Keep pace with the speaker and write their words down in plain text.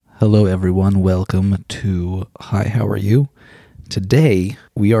Hello, everyone. Welcome to Hi, How Are You? Today,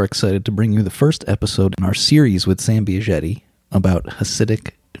 we are excited to bring you the first episode in our series with Sam Biagietti about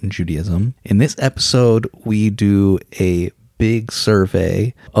Hasidic Judaism. In this episode, we do a big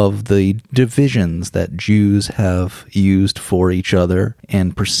survey of the divisions that Jews have used for each other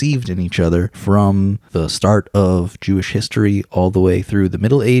and perceived in each other from the start of Jewish history all the way through the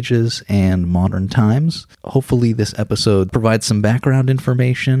Middle Ages and modern times. Hopefully this episode provides some background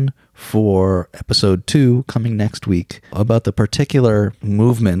information for episode 2 coming next week about the particular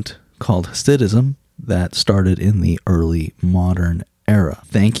movement called Hasidism that started in the early modern era.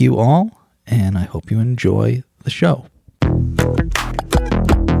 Thank you all, and I hope you enjoy the show.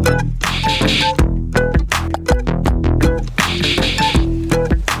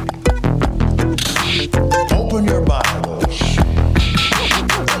 Open your Bibles.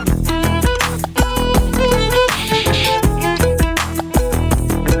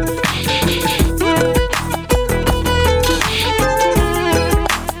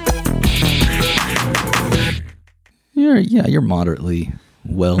 You're moderately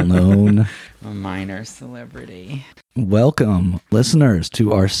well-known. A minor celebrity. Welcome, listeners,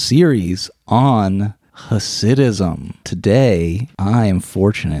 to our series on Hasidism. Today, I am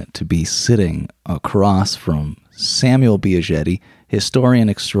fortunate to be sitting across from Samuel Biagietti, historian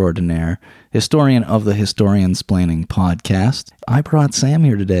extraordinaire, historian of the Historiansplaining podcast. I brought Sam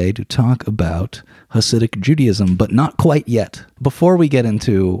here today to talk about Hasidic Judaism, but not quite yet. Before we get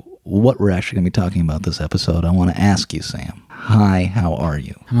into what we're actually going to be talking about this episode, I want to ask you, Sam. Hi, how are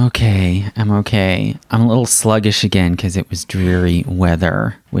you? I'm okay. I'm a little sluggish again because it was dreary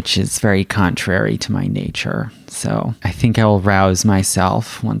weather, which is very contrary to my nature. So I think I will rouse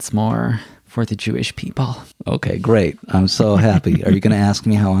myself once more for the Jewish people. Okay, great. I'm so happy. Are you going to ask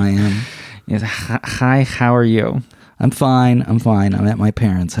me how I am? Yes, hi, how are you? I'm fine. I'm at my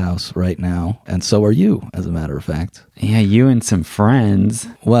parents' house right now, and so are you, as a matter of fact. Yeah, you and some friends.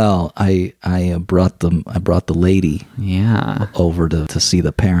 Well, I brought the lady over to see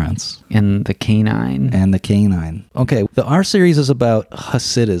the parents. And the canine. Okay, our series is about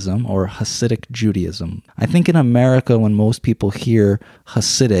Hasidism, or Hasidic Judaism. I think in America, when most people hear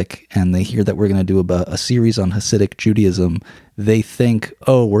Hasidic, and they hear that we're going to do a series on Hasidic Judaism, they think,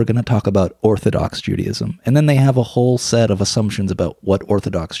 oh, we're going to talk about Orthodox Judaism. And then they have a whole set of assumptions about what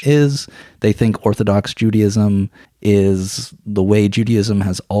Orthodox is. They think Orthodox Judaism is the way Judaism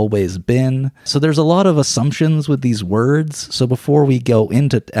has always been. So there's a lot of assumptions with these words. So before we go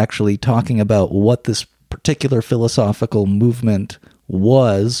into actually talking about what this particular philosophical movement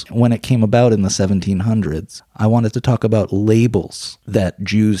was when it came about in the 1700s, I wanted to talk about labels that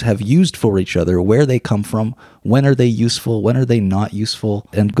Jews have used for each other, where they come from, when are they useful, when are they not useful,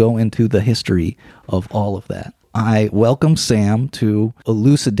 and go into the history of all of that. I welcome Sam to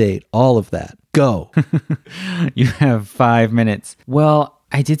elucidate all of that. Go. You have 5 minutes. Well,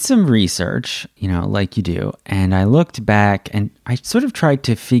 I did some research, like you do, and I looked back and I sort of tried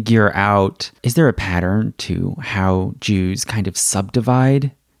to figure out, is there a pattern to how Jews kind of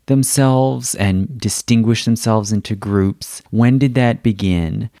subdivide themselves and distinguish themselves into groups? When did that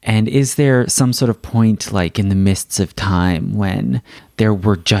begin? And is there some sort of point, like in the mists of time, when there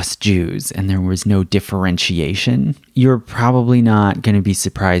were just Jews and there was no differentiation? You're probably not going to be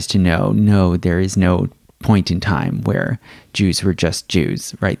surprised to know, no, there is no point in time where Jews were just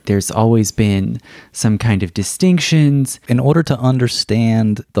Jews, right? There's always been some kind of distinctions. In order to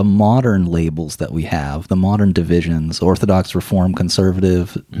understand the modern labels that we have, the modern divisions, Orthodox, Reform,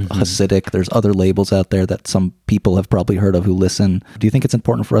 Conservative, Hasidic, there's other labels out there that some people have probably heard of who listen. Do you think it's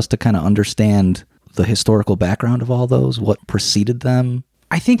important for us to kind of understand the historical background of all those, what preceded them?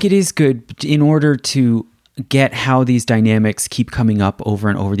 I think it is good in order to get how these dynamics keep coming up over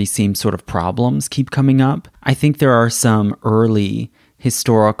and over, these same sort of problems keep coming up. I think there are some early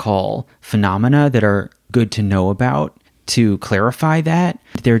historical phenomena that are good to know about to clarify that.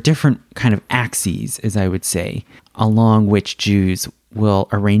 There are different kind of axes, as I would say, along which Jews will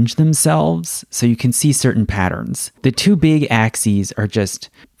arrange themselves, so you can see certain patterns. The two big axes are just,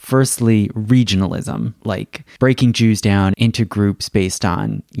 firstly, regionalism, like breaking Jews down into groups based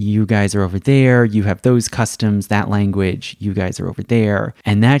on, you guys are over there, you have those customs, that language, you guys are over there.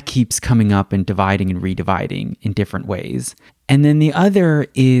 And that keeps coming up and dividing and redividing in different ways. And then the other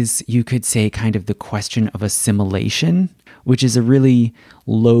is, you could say, kind of the question of assimilation, which is a really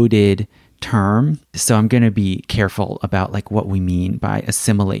loaded term. So I'm going to be careful about like what we mean by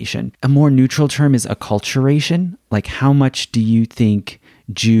assimilation. A more neutral term is acculturation. Like, how much do you think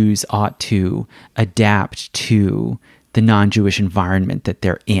Jews ought to adapt to the non-Jewish environment that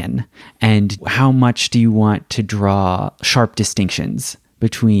they're in? And how much do you want to draw sharp distinctions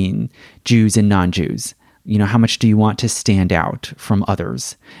between Jews and non-Jews? You know, how much do you want to stand out from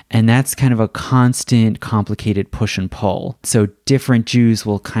others? And that's kind of a constant, complicated push and pull. So different Jews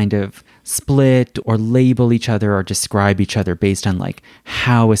will kind of split or label each other or describe each other based on like,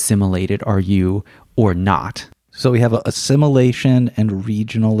 how assimilated are you or not? So we have assimilation and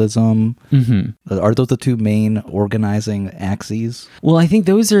regionalism. Are those the two main organizing axes? Well, I think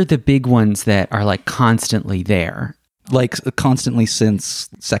those are the big ones that are like constantly there. Like constantly since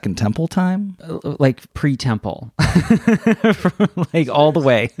Second Temple time? Like pre-temple. Like all the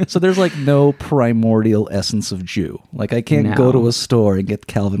way. So there's like no primordial essence of Jew. Like I can't go to a store and get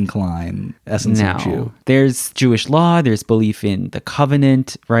Calvin Klein essence of Jew. There's Jewish law, there's belief in the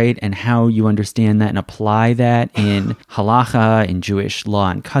covenant, right? And how you understand that and apply that in halacha, in Jewish law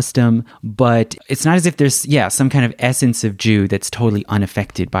and custom. But it's not as if there's, some kind of essence of Jew that's totally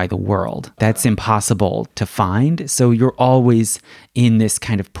unaffected by the world. That's impossible to find. So you're always in this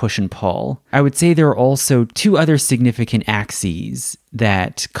kind of push and pull. I would say there are also two other significant axes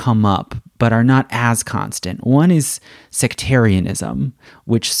that come up but are not as constant. One is sectarianism,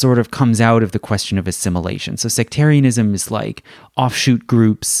 which sort of comes out of the question of assimilation. So sectarianism is like offshoot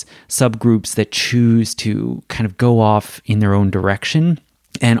groups, subgroups that choose to kind of go off in their own direction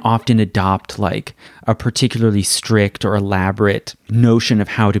and often adopt like a particularly strict or elaborate notion of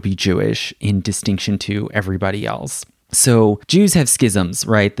how to be Jewish in distinction to everybody else. So Jews have schisms,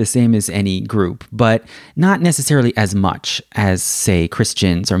 right? The same as any group, but not necessarily as much as, say,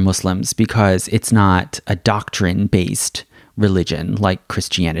 Christians or Muslims, because it's not a doctrine-based religion like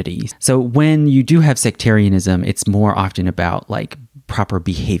Christianity. So when you do have sectarianism, it's more often about like proper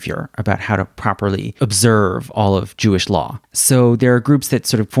behavior, about how to properly observe all of Jewish law. So there are groups that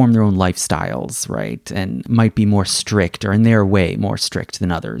sort of form their own lifestyles, right? And might be more strict or in their way more strict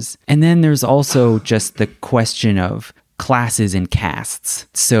than others. And then there's also just the question of classes and castes,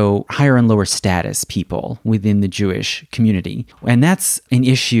 so higher and lower status people within the Jewish community. And that's an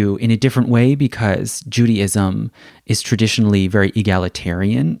issue in a different way because Judaism is traditionally very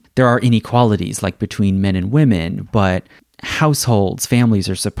egalitarian. There are inequalities like between men and women, but households, families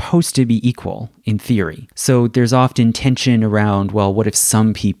are supposed to be equal in theory. So there's often tension around, well, what if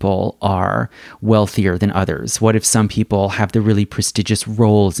some people are wealthier than others? What if some people have the really prestigious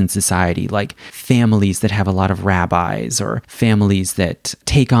roles in society, like families that have a lot of rabbis or families that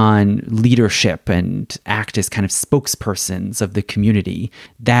take on leadership and act as kind of spokespersons of the community?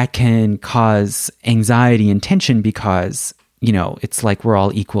 That can cause anxiety and tension because it's like we're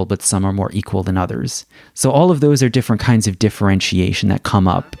all equal, but some are more equal than others. So all of those are different kinds of differentiation that come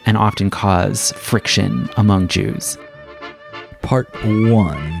up and often cause friction among Jews. Part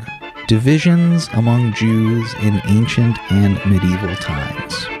 1. Divisions among Jews in ancient and medieval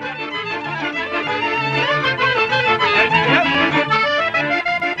times.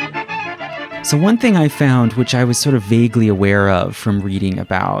 So one thing I found, which I was sort of vaguely aware of from reading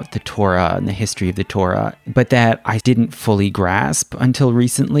about the Torah and the history of the Torah, but that I didn't fully grasp until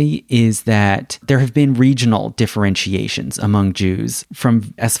recently, is that there have been regional differentiations among Jews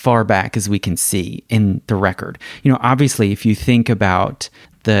from as far back as we can see in the record. Obviously, if you think about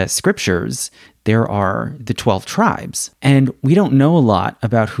the scriptures, there are the 12 tribes, and we don't know a lot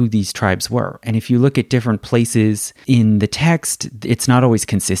about who these tribes were. And if you look at different places in the text, it's not always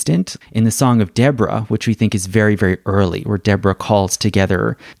consistent. In the Song of Deborah, which we think is very, very early, where Deborah calls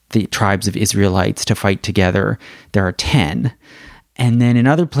together the tribes of Israelites to fight together, there are 10. And then in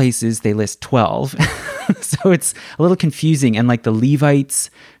other places, they list 12. So it's a little confusing. And like the Levites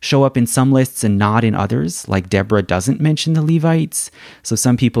show up in some lists and not in others. Like Deborah doesn't mention the Levites. So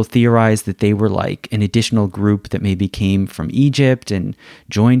some people theorize that they were like an additional group that maybe came from Egypt and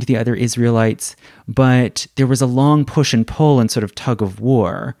joined the other Israelites. But there was a long push and pull and sort of tug of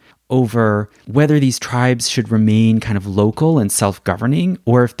war over whether these tribes should remain kind of local and self-governing,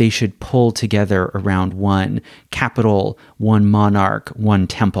 or if they should pull together around one capital, one monarch, one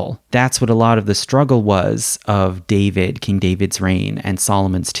temple. That's what a lot of the struggle was of King David's reign, and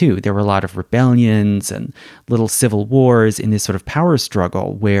Solomon's too. There were a lot of rebellions and little civil wars in this sort of power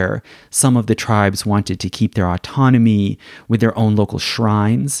struggle where some of the tribes wanted to keep their autonomy with their own local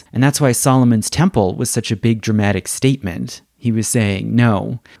shrines. And that's why Solomon's temple was such a big dramatic statement. He was saying,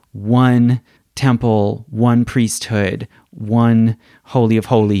 no, one temple, one priesthood, one holy of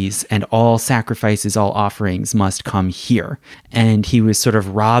holies, and all sacrifices, all offerings must come here. And he was sort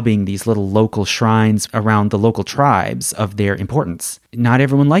of robbing these little local shrines around the local tribes of their importance. Not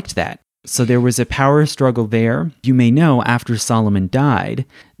everyone liked that. So there was a power struggle there. You may know after Solomon died,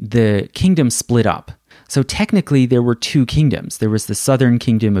 the kingdom split up. So technically, there were two kingdoms. There was the southern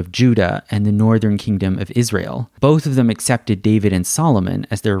kingdom of Judah and the northern kingdom of Israel. Both of them accepted David and Solomon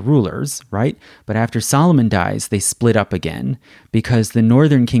as their rulers, right? But after Solomon dies, they split up again because the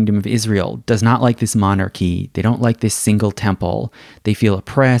northern kingdom of Israel does not like this monarchy. They don't like this single temple. They feel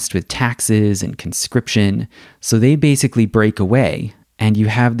oppressed with taxes and conscription. So they basically break away. And you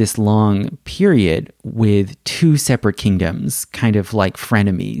have this long period with two separate kingdoms, kind of like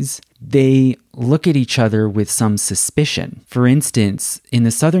frenemies. They look at each other with some suspicion. For instance, in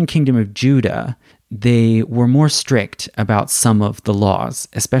the southern kingdom of Judah, they were more strict about some of the laws,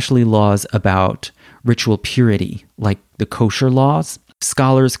 especially laws about ritual purity, like the kosher laws.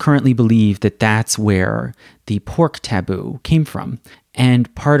 Scholars currently believe that that's where the pork taboo came from.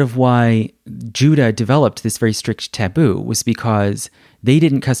 And part of why Judah developed this very strict taboo was because they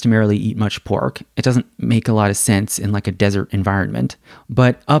didn't customarily eat much pork. It doesn't make a lot of sense in like a desert environment.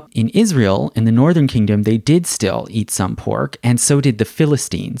 But up in Israel, in the northern kingdom, they did still eat some pork, and so did the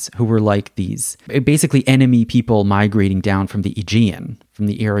Philistines, who were like these basically enemy people migrating down from the Aegean, from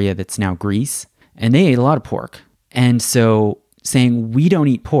the area that's now Greece. And they ate a lot of pork. And so saying we don't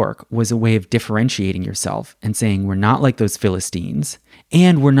eat pork was a way of differentiating yourself and saying we're not like those Philistines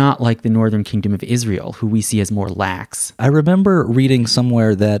and we're not like the northern kingdom of Israel, who we see as more lax. I remember reading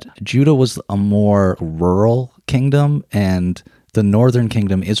somewhere that Judah was a more rural kingdom and the northern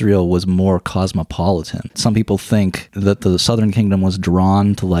kingdom, Israel, was more cosmopolitan. Some people think that the southern kingdom was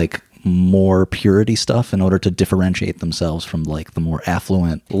drawn to like more purity stuff in order to differentiate themselves from like the more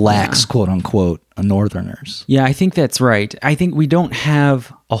affluent, lax, quote unquote, northerners. Yeah, I think that's right. I think we don't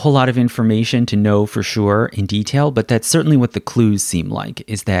have a whole lot of information to know for sure in detail, but that's certainly what the clues seem like,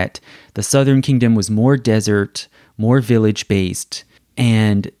 is that the southern kingdom was more desert, more village-based,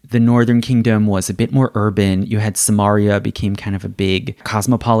 and the northern kingdom was a bit more urban. You had Samaria became kind of a big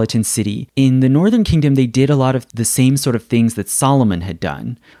cosmopolitan city. In the northern kingdom, they did a lot of the same sort of things that Solomon had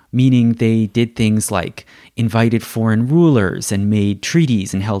done, meaning they did things like invited foreign rulers and made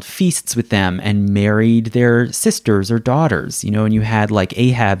treaties and held feasts with them and married their sisters or daughters, and you had like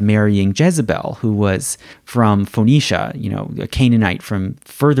Ahab marrying Jezebel, who was from Phoenicia, a Canaanite from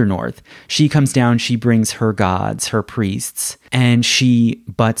further north. She comes down, she brings her gods, her priests, and she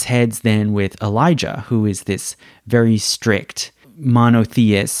butts heads then with Elijah, who is this very strict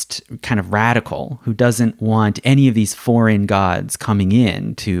monotheist kind of radical who doesn't want any of these foreign gods coming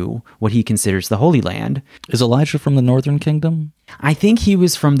in to what he considers the Holy Land. Is Elijah from the northern kingdom? I think he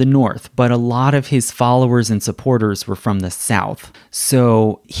was from the north, but a lot of his followers and supporters were from the south.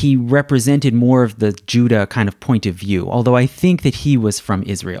 So he represented more of the Judah kind of point of view, although I think that he was from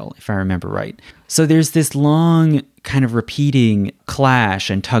Israel, if I remember right. So there's this long kind of repeating clash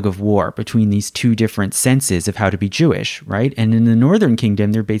and tug of war between these two different senses of how to be Jewish, right? And in the northern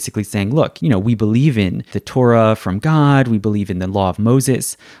kingdom, they're basically saying, look, we believe in the Torah from God, we believe in the law of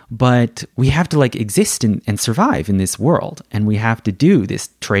Moses, but we have to like exist and survive in this world. And we have to do this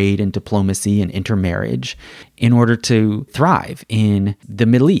trade and diplomacy and intermarriage in order to thrive in the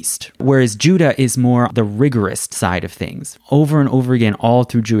Middle East. Whereas Judah is more the rigorous side of things. Over and over again, all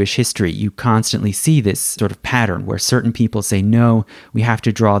through Jewish history, you constantly see this sort of pattern where certain people say, no, we have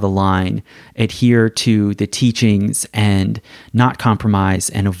to draw the line, adhere to the teachings and not compromise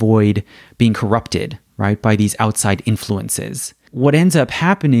and avoid being corrupted, right, by these outside influences. What ends up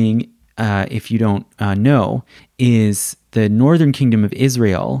happening, if you don't know, is the northern kingdom of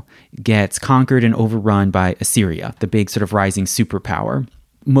Israel gets conquered and overrun by Assyria, the big sort of rising superpower.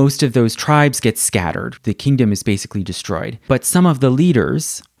 Most of those tribes get scattered. The kingdom is basically destroyed. But some of the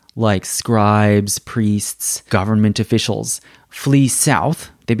leaders, like scribes, priests, government officials, flee south.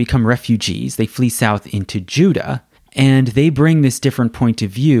 They become refugees. They flee south into Judah. And they bring this different point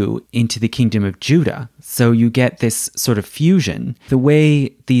of view into the kingdom of Judah. So you get this sort of fusion. The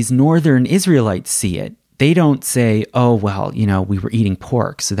way these northern Israelites see it, they don't say, oh, well, we were eating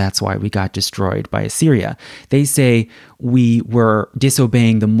pork, so that's why we got destroyed by Assyria. They say we were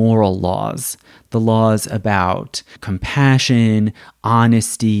disobeying the moral laws, the laws about compassion,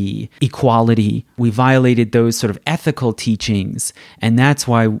 honesty, equality. We violated those sort of ethical teachings, and that's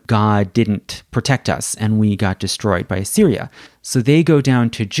why God didn't protect us and we got destroyed by Assyria. So they go down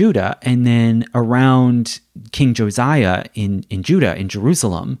to Judah, and then around King Josiah in Judah, in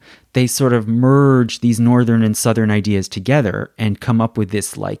Jerusalem, they sort of merge these northern and southern ideas together and come up with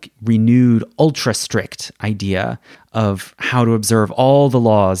this like renewed ultra strict idea of how to observe all the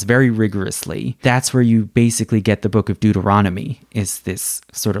laws very rigorously. That's where you basically get the book of Deuteronomy, is this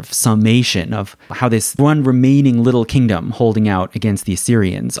sort of summation of how this one remaining little kingdom holding out against the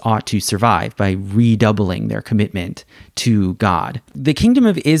Assyrians ought to survive by redoubling their commitment to God. The kingdom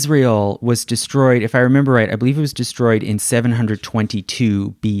of Israel was destroyed, if I remember right, I believe it was destroyed in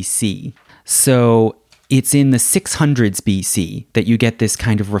 722 BC. So it's in the 600s BC that you get this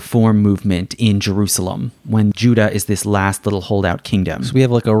kind of reform movement in Jerusalem, when Judah is this last little holdout kingdom. So we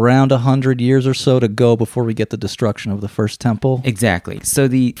have like around 100 years or so to go before we get the destruction of the first temple. Exactly. So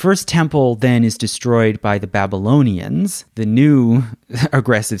the first temple then is destroyed by the Babylonians, the new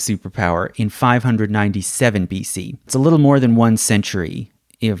aggressive superpower, in 597 BC. It's a little more than 1 century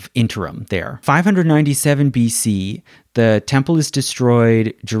of interim there. 597 BC, the temple is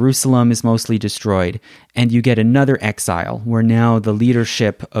destroyed, Jerusalem is mostly destroyed, and you get another exile where now the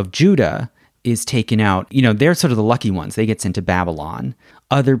leadership of Judah is taken out. You know, they're sort of the lucky ones. They get sent to Babylon.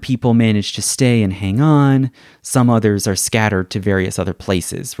 Other people manage to stay and hang on. Some others are scattered to various other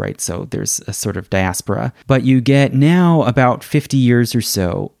places, right? So there's a sort of diaspora. But you get now about 50 years or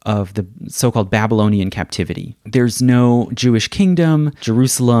so of the so-called Babylonian captivity. There's no Jewish kingdom.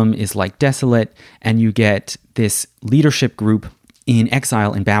 Jerusalem is like desolate, and you get this leadership group in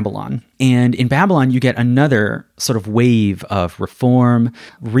exile in Babylon. And in Babylon, you get another sort of wave of reform,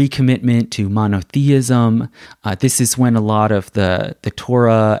 recommitment to monotheism. This is when a lot of the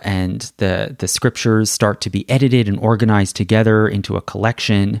Torah and the scriptures start to be edited and organized together into a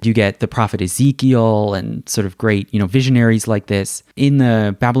collection. You get the prophet Ezekiel and sort of great, visionaries like this. In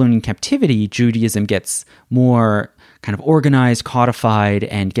the Babylonian captivity, Judaism gets more kind of organized, codified,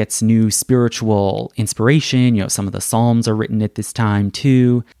 and gets new spiritual inspiration. Some of the Psalms are written at this time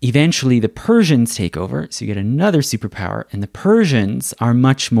too. Eventually, the Persians take over, so you get another superpower, and the Persians are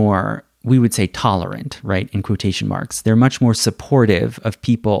much more, we would say, tolerant, right, in quotation marks. They're much more supportive of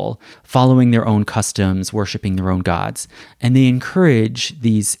people following their own customs, worshiping their own gods, and they encourage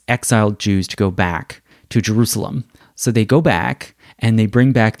these exiled Jews to go back to Jerusalem. So they go back, and they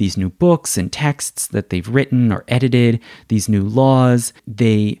bring back these new books and texts that they've written or edited, these new laws.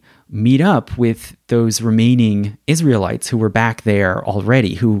 They meet up with those remaining Israelites who were back there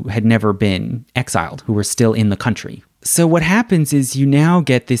already, who had never been exiled, who were still in the country. So what happens is you now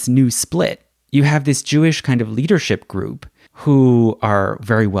get this new split. You have this Jewish kind of leadership group who are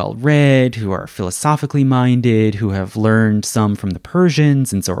very well read, who are philosophically minded, who have learned some from the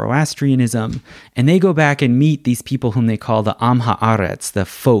Persians and Zoroastrianism, and they go back and meet these people whom they call the Am Haaretz, the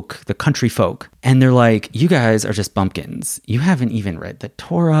folk, the country folk. And they're like, you guys are just bumpkins. You haven't even read the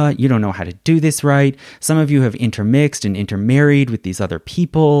Torah. You don't know how to do this right. Some of you have intermixed and intermarried with these other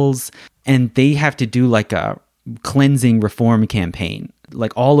peoples, and they have to do like a cleansing reform campaign,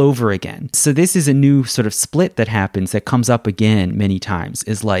 like all over again. So this is a new sort of split that happens, that comes up again many times,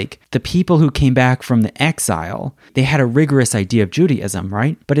 is like the people who came back from the exile, they had a rigorous idea of Judaism,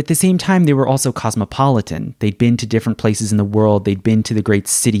 right? But at the same time, they were also cosmopolitan. They'd been to different places in the world. They'd been to the great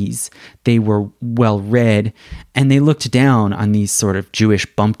cities. They were well read, and they looked down on these sort of Jewish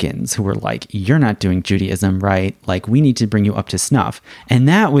bumpkins who were like, you're not doing Judaism right. Like, we need to bring you up to snuff. And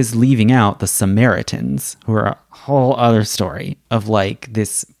that was leaving out the Samaritans, who are a whole other story of like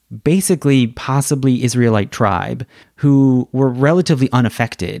this basically possibly Israelite tribe who were relatively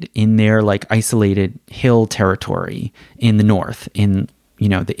unaffected in their like isolated hill territory in the north, in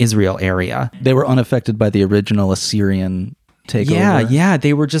the Israel area. They were unaffected by the original Assyrian takeover. Yeah,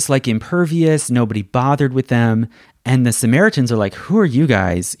 they were just like impervious. Nobody bothered with them. And the Samaritans are like, who are you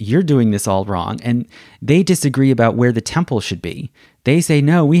guys? You're doing this all wrong. And they disagree about where the temple should be. They say,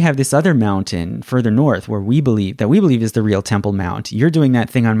 no, we have this other mountain further north where we believe is the real Temple Mount. You're doing that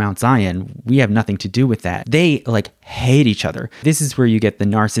thing on Mount Zion. We have nothing to do with that. They like hate each other. This is where you get the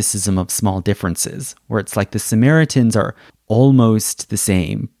narcissism of small differences, where it's like the Samaritans are almost the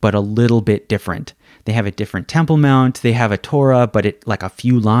same, but a little bit different. They have a different Temple Mount. They have a Torah, but it like a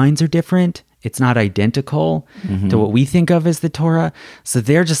few lines are different. It's not identical to what we think of as the Torah. So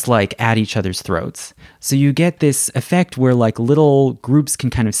they're just like at each other's throats. So you get this effect where like little groups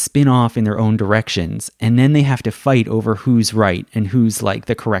can kind of spin off in their own directions, and then they have to fight over who's right and who's like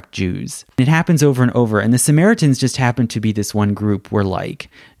the correct Jews. It happens over and over. And the Samaritans just happen to be this one group where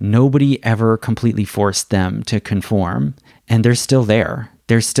like nobody ever completely forced them to conform. And they're still there.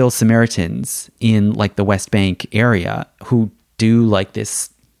 There's still Samaritans in like the West Bank area who do like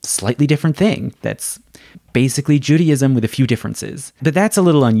this slightly different thing that's basically Judaism with a few differences. But that's a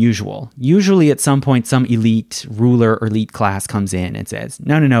little unusual. Usually at some point, some elite ruler or elite class comes in and says,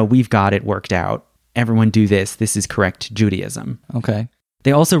 no, we've got it worked out. Everyone do this. This is correct Judaism. Okay.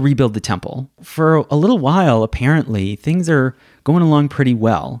 They also rebuild the temple. For a little while, apparently, things are going along pretty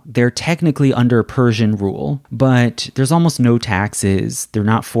well. They're technically under Persian rule, but there's almost no taxes. They're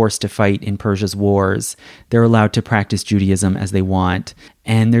not forced to fight in Persia's wars. They're allowed to practice Judaism as they want.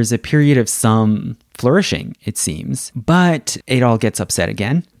 And there's a period of some flourishing, it seems. But it all gets upset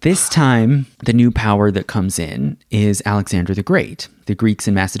again. This time, the new power that comes in is Alexander the Great, the Greeks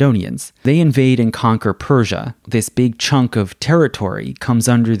and Macedonians. They invade and conquer Persia. This big chunk of territory comes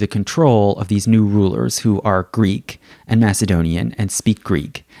under the control of these new rulers who are Greek and Macedonian and speak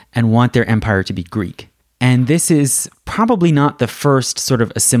Greek and want their empire to be Greek. And this is probably not the first sort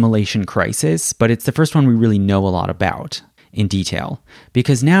of assimilation crisis, but it's the first one we really know a lot about in detail.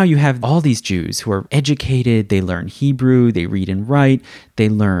 Because now you have all these Jews who are educated, they learn Hebrew, they read and write, they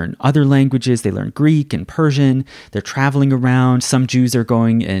learn other languages, they learn Greek and Persian, they're traveling around. Some Jews are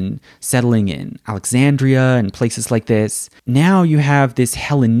going and settling in Alexandria and places like this. Now you have this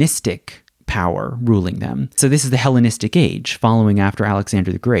Hellenistic power ruling them. So this is the Hellenistic age, following after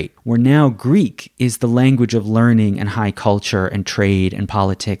Alexander the Great, where now Greek is the language of learning and high culture and trade and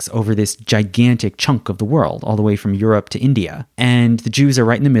politics over this gigantic chunk of the world, all the way from Europe to India. And the Jews are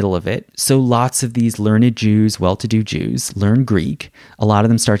right in the middle of it. So lots of these learned Jews, well-to-do Jews, learn Greek. A lot of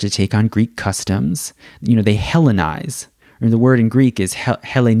them start to take on Greek customs. They Hellenize. And the word in Greek is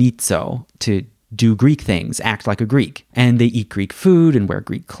Hellenizo, to do Greek things, act like a Greek. And they eat Greek food and wear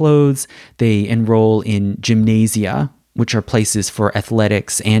Greek clothes. They enroll in gymnasia, which are places for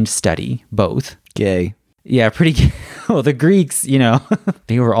athletics and study, both. Gay. Yeah, pretty gay. Well, the Greeks,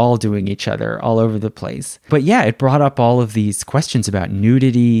 they were all doing each other all over the place. But yeah, it brought up all of these questions about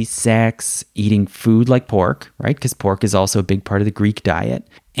nudity, sex, eating food like pork, right? Because pork is also a big part of the Greek diet.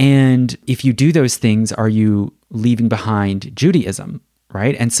 And if you do those things, are you leaving behind Judaism?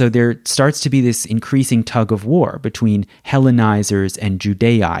 Right? And so there starts to be this increasing tug of war between Hellenizers and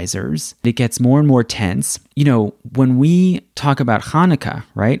Judaizers. It gets more and more tense. When we talk about Hanukkah,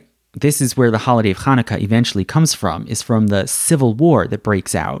 right? This is where the holiday of Hanukkah eventually comes from, is from the civil war that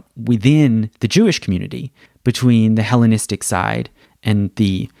breaks out within the Jewish community between the Hellenistic side and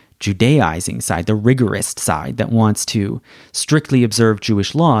the Judaizing side, the rigorist side that wants to strictly observe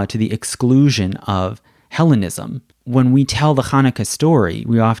Jewish law to the exclusion of Hellenism. When we tell the Hanukkah story,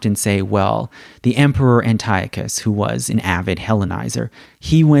 we often say, well, the Emperor Antiochus, who was an avid Hellenizer,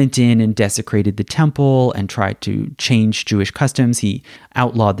 he went in and desecrated the temple and tried to change Jewish customs. He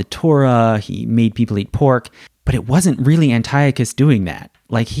outlawed the Torah. He made people eat pork. But it wasn't really Antiochus doing that.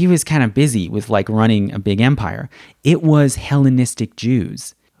 Like, he was kind of busy with running a big empire. It was Hellenistic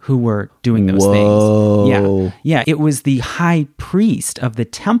Jews who were doing those things. Yeah. It was the high priest of the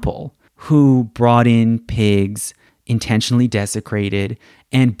temple who brought in pigs, intentionally desecrated,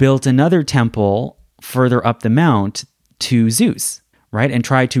 and built another temple further up the mount to Zeus, right? And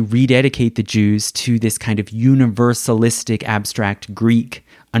tried to rededicate the Jews to this kind of universalistic, abstract Greek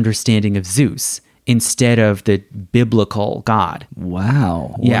understanding of Zeus instead of the biblical God.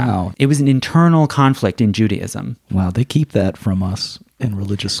 Wow. Yeah. Wow. It was an internal conflict in Judaism. Wow, they keep that from us in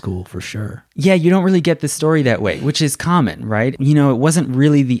religious school for sure. Yeah, you don't really get the story that way, which is common, right? It wasn't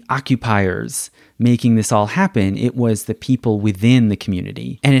really the occupiers making this all happen. It was the people within the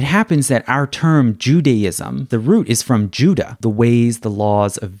community. And it happens that our term Judaism, the root is from Judah, the ways, the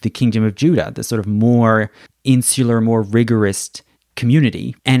laws of the kingdom of Judah, the sort of more insular, more rigorous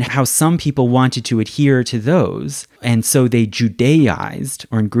community, and how some people wanted to adhere to those. And so they Judaized,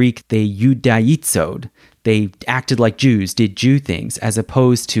 or in Greek, they Judaizod. They acted like Jews, did Jew things, as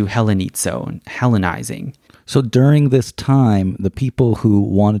opposed to Hellenizo and Hellenizing. So during this time, the people who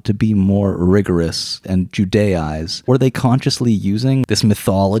wanted to be more rigorous and Judaize, were they consciously using this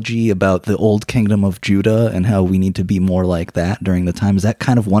mythology about the old kingdom of Judah and how we need to be more like that during the time? Is that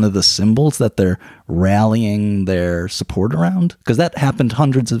kind of one of the symbols that they're rallying their support around? Because that happened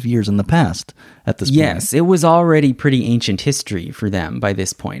hundreds of years in the past at this point. Yes, it was already pretty ancient history for them by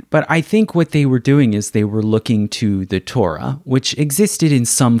this point. But I think what they were doing is they were looking to the Torah, which existed in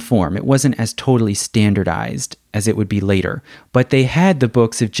some form. It wasn't as totally standardized as it would be later. But they had the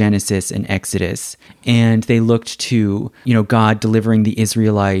books of Genesis and Exodus, and they looked to, God delivering the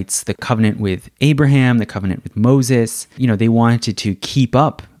Israelites, the covenant with Abraham, the covenant with Moses. They wanted to keep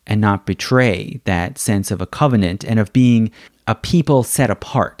up and not betray that sense of a covenant and of being a people set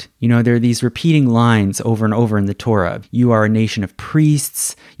apart. There are these repeating lines over and over in the Torah. You are a nation of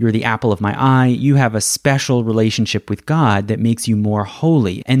priests. You're the apple of my eye. You have a special relationship with God that makes you more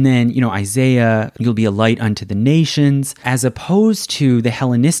holy. And then, Isaiah, you'll be a light unto the nations, as opposed to the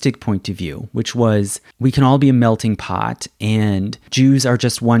Hellenistic point of view, which was we can all be a melting pot and Jews are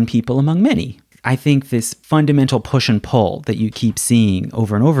just one people among many. I think this fundamental push and pull that you keep seeing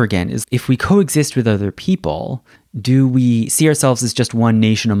over and over again is if we coexist with other people, do we see ourselves as just one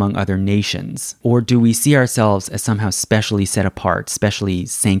nation among other nations? Or do we see ourselves as somehow specially set apart, specially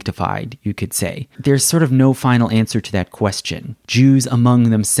sanctified, you could say? There's sort of no final answer to that question. Jews among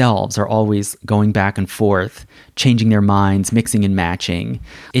themselves are always going back and forth, changing their minds, mixing and matching.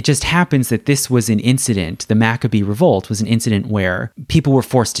 It just happens that this was an incident, the Maccabee revolt was an incident where people were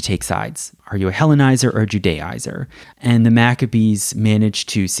forced to take sides. Are you a Hellenizer or a Judaizer? And the Maccabees managed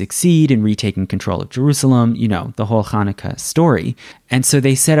to succeed in retaking control of Jerusalem, you know, the whole Hanukkah story. And so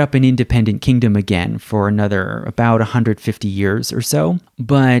they set up an independent kingdom again for another about 150 years or so.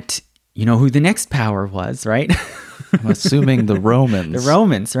 But you know who the next power was, right? I'm assuming the Romans. The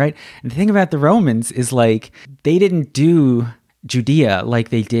Romans, right? And the thing about the Romans is like they didn't do Judea like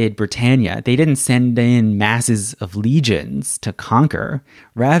they did Britannia. They didn't send in masses of legions to conquer.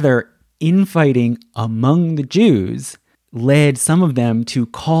 Rather, infighting among the Jews led some of them to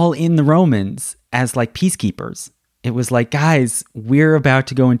call in the Romans as like peacekeepers. It was like, guys, we're about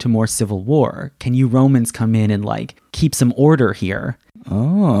to go into more civil war. Can you Romans come in and like keep some order here?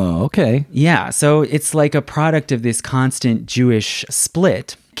 Oh, okay. Yeah, so it's like a product of this constant Jewish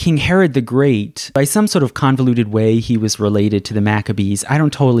split. King Herod the Great, by some sort of convoluted way, he was related to the Maccabees. I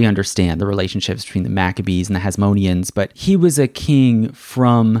don't totally understand the relationships between the Maccabees and the Hasmoneans, but he was a king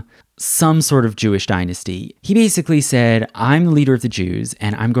from some sort of Jewish dynasty. He basically said, I'm the leader of the Jews,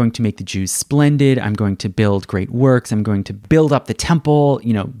 and I'm going to make the Jews splendid. I'm going to build great works. I'm going to build up the temple,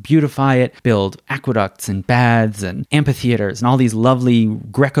 you know, beautify it, build aqueducts and baths and amphitheaters and all these lovely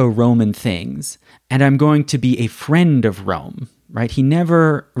Greco-Roman things. And I'm going to be a friend of Rome. Right? He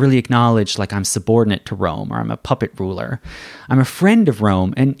never really acknowledged like I'm subordinate to Rome or I'm a puppet ruler. I'm a friend of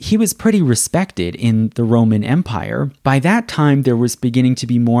Rome, and he was pretty respected in the Roman Empire. By that time, there was beginning to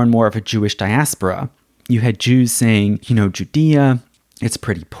be more and more of a Jewish diaspora. You had Jews saying, you know, Judea, it's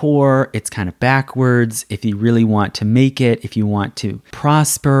pretty poor, it's kind of backwards. If you really want to make it, if you want to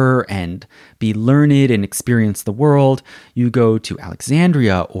prosper and be learned and experience the world, you go to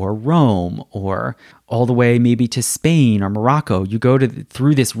Alexandria or Rome or all the way maybe to Spain or Morocco. You go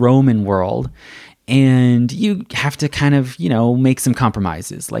through this Roman world, and you have to kind of, you know, make some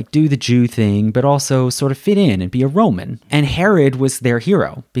compromises, like do the Jew thing, but also sort of fit in and be a Roman. And Herod was their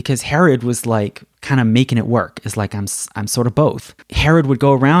hero because Herod was like kind of making it work. Is like, I'm sort of both. Herod would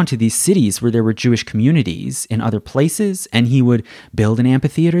go around to these cities where there were Jewish communities in other places, and he would build an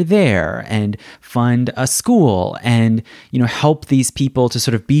amphitheater there and fund a school and, you know, help these people to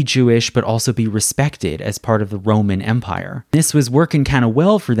sort of be Jewish, but also be respected as part of the Roman Empire. This was working kind of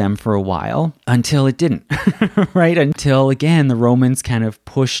well for them for a while until it didn't, right? Until, again, the Romans kind of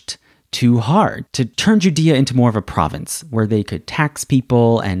pushed too hard to turn Judea into more of a province where they could tax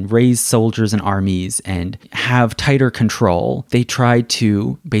people and raise soldiers and armies and have tighter control. They tried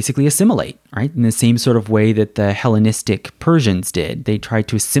to basically assimilate, right? In the same sort of way that the Hellenistic Persians did. They tried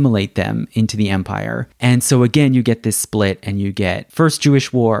to assimilate them into the empire. And so again, you get this split, and you get first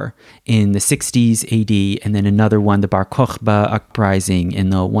Jewish war in the 60s AD, and then another one, the Bar Kokhba uprising in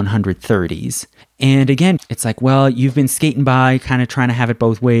the 130s. And again, it's like, well, you've been skating by, kind of trying to have it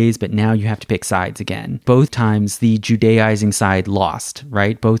both ways, but now you have to pick sides again. Both times the Judaizing side lost,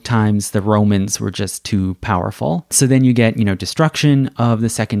 right? Both times the Romans were just too powerful. So then you get, you know, destruction of the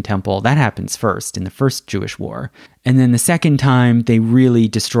Second Temple. That happens first in the First Jewish War. And then the second time, they really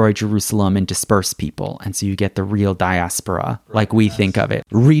destroy Jerusalem and disperse people. And so you get the real diaspora, like we think of it.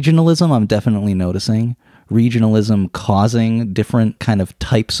 Regionalism, I'm definitely noticing. Regionalism causing different kind of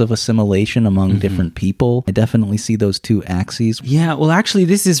types of assimilation among different people. I definitely see those two axes. Yeah, well, actually,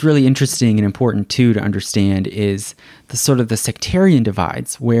 this is really interesting and important, too, to understand is the sort of the sectarian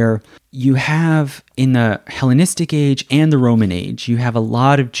divides where you have in the Hellenistic age and the Roman age, you have a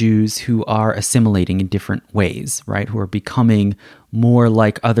lot of Jews who are assimilating in different ways, right? Who are becoming more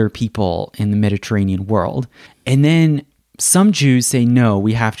like other people in the Mediterranean world. And then some Jews say, no,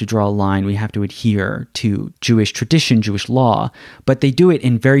 we have to draw a line, we have to adhere to Jewish tradition, Jewish law, but they do it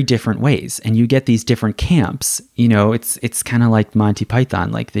in very different ways. And you get these different camps. You know, it's kind of like Monty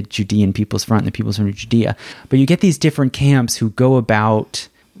Python, like the Judean People's Front and the People's Front of Judea. But you get these different camps who go about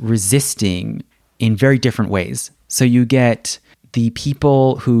resisting in very different ways. So you get the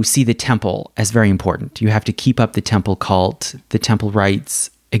people who see the temple as very important. You have to keep up the temple cult, the temple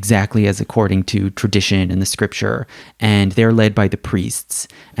rites, exactly as according to tradition and the scripture, and they're led by the priests.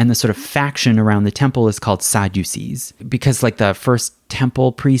 And the sort of faction around the temple is called Sadducees, because like the first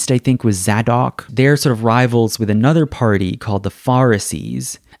temple priest, I think, was Zadok. They're sort of rivals with another party called the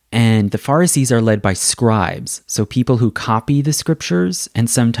Pharisees. And the Pharisees are led by scribes, so people who copy the scriptures and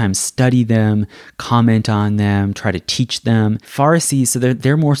sometimes study them, comment on them, try to teach them. Pharisees, so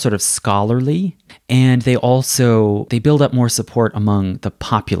they're more sort of scholarly, and they build up more support among the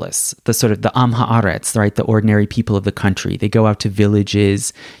populace, the sort of the Am Haaretz, right, the ordinary people of the country. They go out to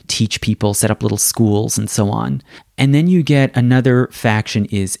villages, teach people, set up little schools, and so on. And then you get another faction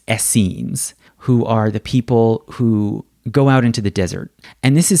is Essenes, who are the people who go out into the desert.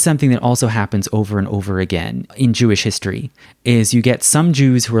 And this is something that also happens over and over again in Jewish history, is you get some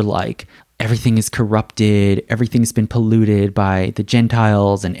Jews who are like, everything is corrupted, everything's been polluted by the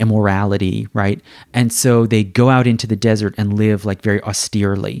Gentiles and immorality, right? And so they go out into the desert and live like very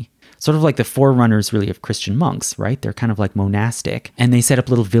austerely. Sort of like the forerunners really of Christian monks, right? They're kind of like monastic. And they set up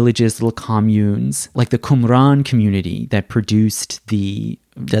little villages, little communes, like the Qumran community that produced the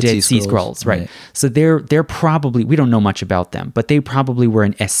Dead Sea Scrolls, right? So they're probably, we don't know much about them, but they probably were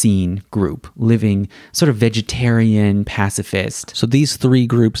an Essene group living sort of vegetarian, pacifist. So these three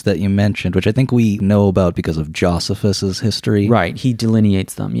groups that you mentioned, which I think we know about because of Josephus's history. Right, he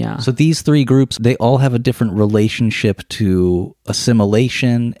delineates them, yeah. So these three groups, they all have a different relationship to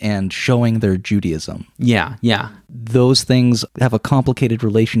assimilation and showing their Judaism. Yeah. Those things have a complicated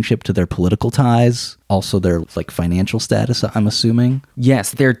relationship to their political ties, also their like financial status, I'm assuming.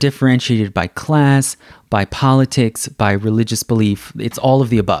 Yes, they're differentiated by class, by politics, by religious belief. It's all of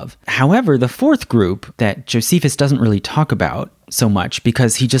the above. However, the fourth group that Josephus doesn't really talk about so much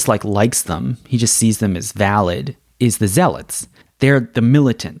because he just likes them, he just sees them as valid, is the Zealots. They're the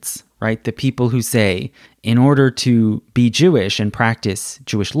militants, right? The people who say, in order to be Jewish and practice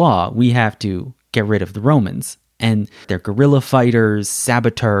Jewish law, we have to get rid of the Romans. And they're guerrilla fighters,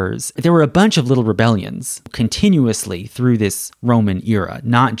 saboteurs. There were a bunch of little rebellions continuously through this Roman era,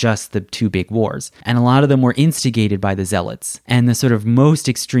 not just the two big wars. And a lot of them were instigated by the Zealots. And the sort of most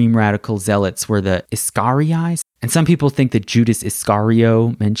extreme radical Zealots were the Iscarii. And some people think that Judas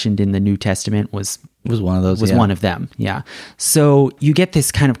Iscario, mentioned in the New Testament, was one of those. One of them, yeah. So you get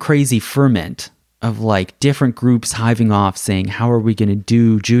this kind of crazy ferment of like different groups hiving off saying, how are we going to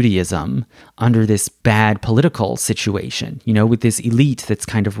do Judaism under this bad political situation, with this elite that's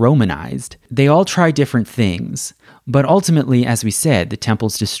kind of Romanized? They all try different things, but ultimately, as we said, the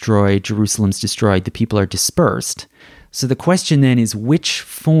temple's destroyed, Jerusalem's destroyed, the people are dispersed. So the question then is, which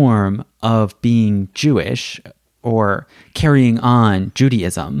form of being Jewish or carrying on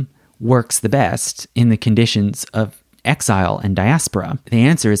Judaism works the best in the conditions of exile and diaspora? The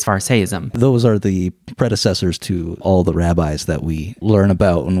answer is Pharisaism. Those are the predecessors to all the rabbis that we learn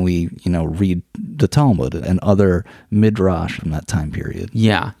about when we, read the Talmud and other midrash from that time period.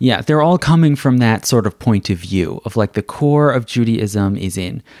 Yeah. They're all coming from that sort of point of view of like the core of Judaism is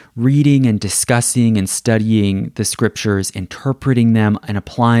in reading and discussing and studying the scriptures, interpreting them and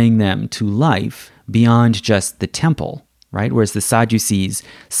applying them to life beyond just the temple, right? Whereas the Sadducees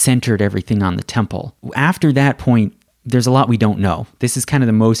centered everything on the temple. After that point, there's a lot we don't know. This is kind of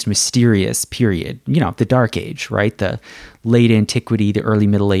the most mysterious period, the Dark Age, right? The late antiquity, the early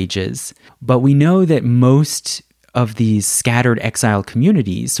Middle Ages. But we know that most of these scattered exile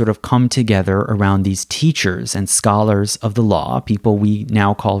communities sort of come together around these teachers and scholars of the law, people we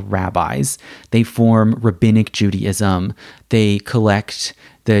now call rabbis. They form rabbinic Judaism. They collect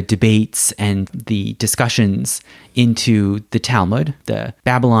the debates and the discussions into the Talmud, the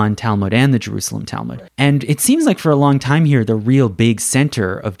Babylon Talmud and the Jerusalem Talmud. And it seems like for a long time here, the real big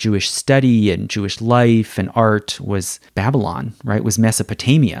center of Jewish study and Jewish life and art was Babylon, right? Was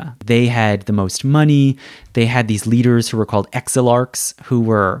Mesopotamia. They had the most money. They had these leaders who were called exilarchs, who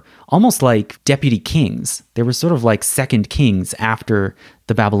were almost like deputy kings. They were sort of like second kings after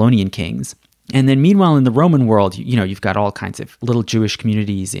the Babylonian kings. And then meanwhile, in the Roman world, you've got all kinds of little Jewish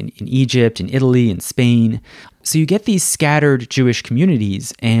communities in Egypt, in Italy, in Spain. So you get these scattered Jewish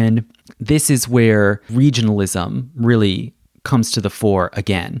communities, and this is where regionalism really comes to the fore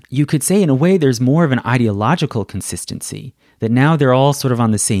again. You could say, in a way, there's more of an ideological consistency, that now they're all sort of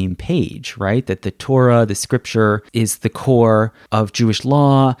on the same page, right? That the Torah, the scripture, is the core of Jewish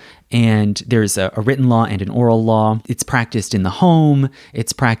law, and there's a written law and an oral law. It's practiced in the home.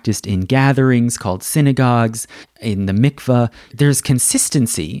 It's practiced in gatherings called synagogues, in the mikveh. There's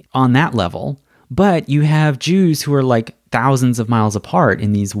consistency on that level, but you have Jews who are like thousands of miles apart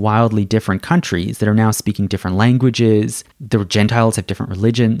in these wildly different countries that are now speaking different languages. The Gentiles have different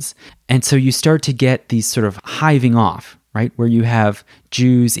religions. And so you start to get these sort of hiving off, right? Where you have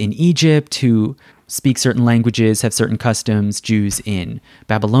Jews in Egypt who speak certain languages, have certain customs, Jews in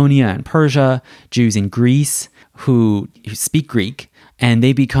Babylonia and Persia, Jews in Greece who speak Greek, and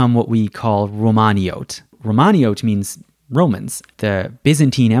they become what we call Romaniot. Romaniot means Romans. The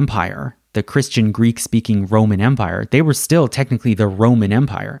Byzantine Empire, the Christian Greek-speaking Roman Empire, they were still technically the Roman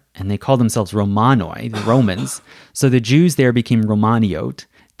Empire, and they called themselves Romanoi, the Romans. So the Jews there became Romaniot.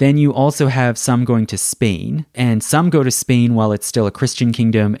 Then you also have some going to Spain, and some go to Spain while it's still a Christian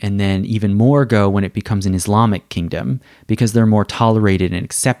kingdom, and then even more go when it becomes an Islamic kingdom, because they're more tolerated and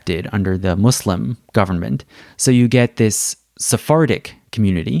accepted under the Muslim government. So you get this Sephardic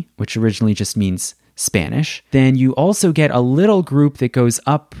community, which originally just means Spanish. Then you also get a little group that goes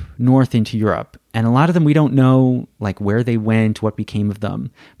up north into Europe. And a lot of them, we don't know like where they went, what became of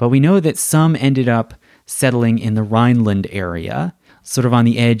them. But we know that some ended up settling in the Rhineland area, sort of on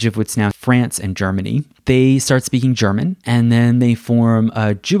the edge of what's now France and Germany. They start speaking German, and then they form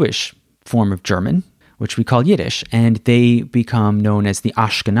a Jewish form of German, which we call Yiddish, and they become known as the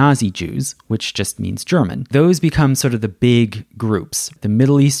Ashkenazi Jews, which just means German. Those become sort of the big groups, the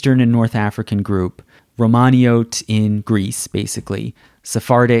Middle Eastern and North African group, Romaniot in Greece, basically,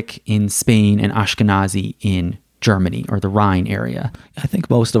 Sephardic in Spain, and Ashkenazi in Germany or the Rhine area. I think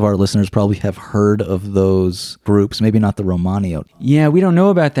most of our listeners probably have heard of those groups, maybe not the Romaniot. Yeah, we don't know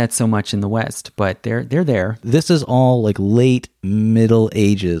about that so much in the West, but they're there. This is all like late Middle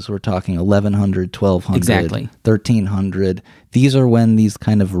Ages. We're talking 1100, 1200, Exactly. 1300. These are when these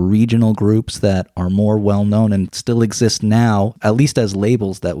kind of regional groups that are more well-known and still exist now, at least as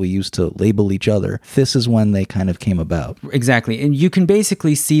labels that we use to label each other. This is when they kind of came about. Exactly. And you can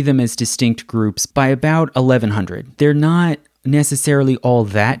basically see them as distinct groups by about 1100. They're not necessarily all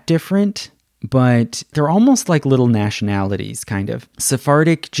that different, but they're almost like little nationalities, kind of.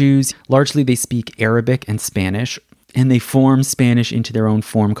 Sephardic Jews, largely they speak Arabic and Spanish, and they form Spanish into their own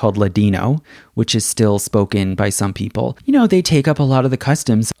form called Ladino, which is still spoken by some people. You know, they take up a lot of the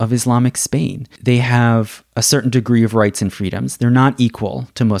customs of Islamic Spain. They have a certain degree of rights and freedoms. They're not equal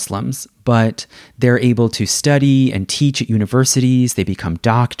to Muslims, but they're able to study and teach at universities. They become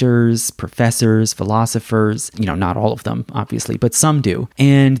doctors, professors, philosophers. You know, not all of them, obviously, but some do.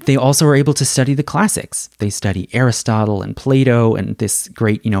 And they also are able to study the classics. They study Aristotle and Plato and this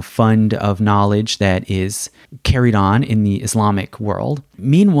great, fund of knowledge that is carried on in the Islamic world.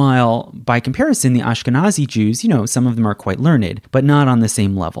 Meanwhile, by comparison, the Ashkenazi Jews, some of them are quite learned, but not on the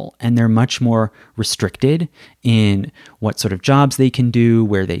same level. And they're much more restricted in what sort of jobs they can do,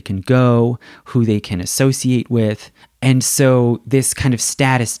 where they can go, who they can associate with. And so this kind of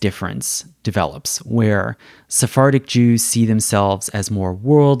status difference develops where Sephardic Jews see themselves as more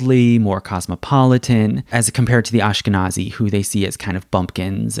worldly, more cosmopolitan, as compared to the Ashkenazi, who they see as kind of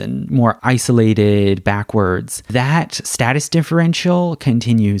bumpkins and more isolated, backwards. That status differential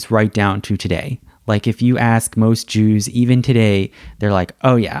continues right down to today. Like if you ask most Jews, even today, they're like,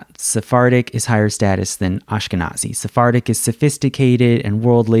 oh yeah, Sephardic is higher status than Ashkenazi. Sephardic is sophisticated and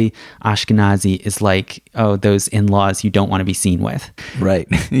worldly. Ashkenazi is like, oh, those in-laws you don't want to be seen with. Right.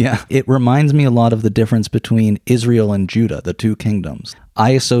 Yeah. It reminds me a lot of the difference between Israel and Judah, the two kingdoms.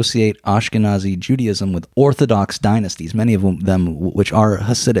 I associate Ashkenazi Judaism with Orthodox dynasties, many of them which are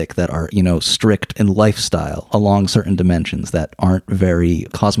Hasidic, that are, strict in lifestyle along certain dimensions that aren't very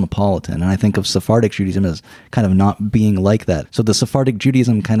cosmopolitan. And I think of Sephardic Judaism as kind of not being like that. So the Sephardic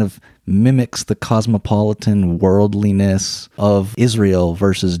Judaism kind of mimics the cosmopolitan worldliness of Israel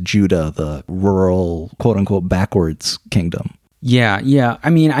versus Judah, the rural, quote-unquote, backwards kingdom. Yeah. I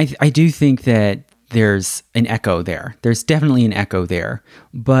mean, I do think that there's an echo there. There's definitely an echo there.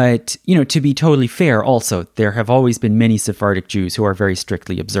 But, to be totally fair, also, there have always been many Sephardic Jews who are very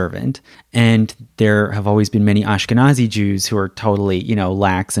strictly observant. And there have always been many Ashkenazi Jews who are totally,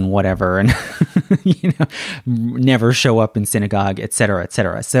 lax and whatever, and, never show up in synagogue, et cetera, et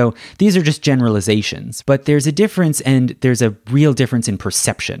cetera. So these are just generalizations. But there's a difference, and there's a real difference in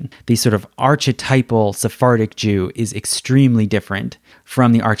perception. The sort of archetypal Sephardic Jew is extremely different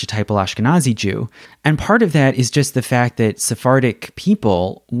from the archetypal Ashkenazi Jew. And part of that is just the fact that Sephardic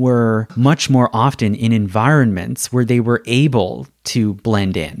people were much more often in environments where they were able to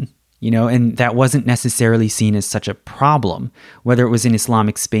blend in. And that wasn't necessarily seen as such a problem, whether it was in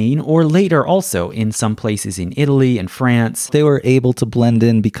Islamic Spain or later also in some places in Italy and France. They were able to blend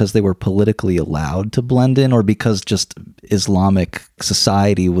in because they were politically allowed to blend in, or because just Islamic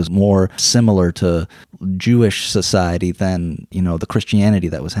society was more similar to Jewish society than, the Christianity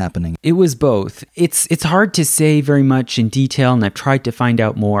that was happening. It was both. It's hard to say very much in detail, and I've tried to find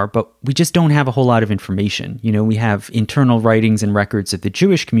out more, but we just don't have a whole lot of information. We have internal writings and records of the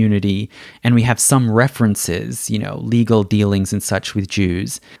Jewish community, and we have some references, legal dealings and such with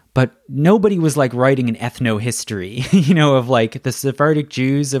Jews. but nobody was like writing an ethno-history, you know, of like the Sephardic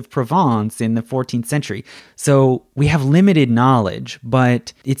Jews of Provence in the 14th century. So we have limited knowledge,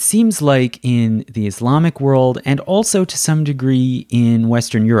 but it seems like in the Islamic world and also to some degree in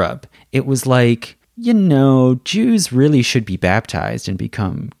Western Europe, it was like, you know, Jews really should be baptized and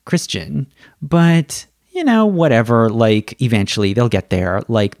become Christian, but you know, whatever, like, eventually they'll get there.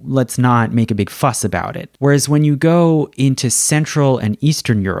 Like, let's not make a big fuss about it. Whereas when you go into Central and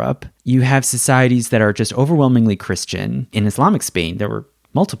Eastern Europe, you have societies that are just overwhelmingly Christian. In Islamic Spain, there were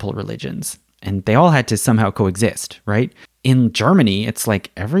multiple religions, and they all had to somehow coexist, right? In Germany, it's like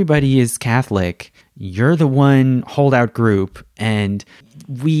everybody is Catholic. You're the one holdout group, and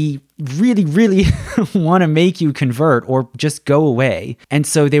we really, really want to make you convert or just go away. And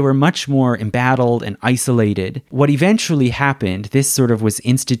so they were much more embattled and isolated. What eventually happened, this sort of was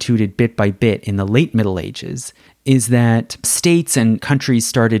instituted bit by bit in the late Middle Ages, is that states and countries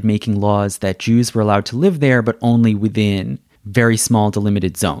started making laws that Jews were allowed to live there, but only within very small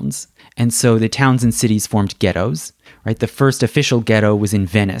delimited zones. And so the towns and cities formed ghettos, right? The first official ghetto was in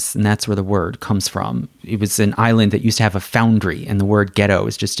Venice, and that's where the word comes from. It was an island that used to have a foundry, and the word ghetto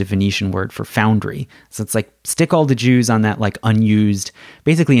is just a Venetian word for foundry. So it's like, stick all the Jews on that like unused,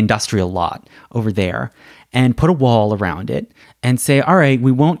 basically industrial lot over there, and put a wall around it, and say, all right,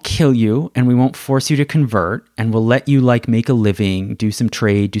 we won't kill you, and we won't force you to convert, and we'll let you like make a living, do some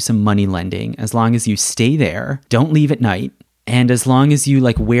trade, do some money lending, as long as you stay there, don't leave at night, and as long as you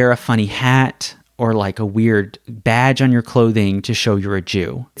like wear a funny hat or like a weird badge on your clothing to show you're a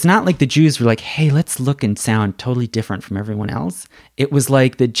Jew. It's not like the Jews were like, hey, let's look and sound totally different from everyone else. It was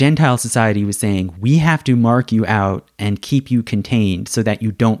like the Gentile society was saying, we have to mark you out and keep you contained so that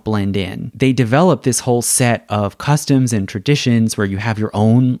you don't blend in. They developed this whole set of customs and traditions where you have your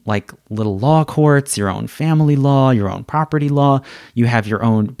own like little law courts, your own family law, your own property law. You have your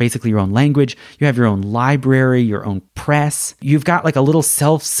own, basically your own language. You have your own library, your own press. You've got like a little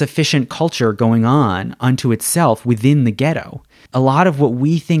self-sufficient culture going on unto itself within the ghetto. A lot of what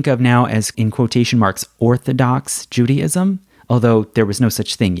we think of now as, in quotation marks, Orthodox Judaism, although there was no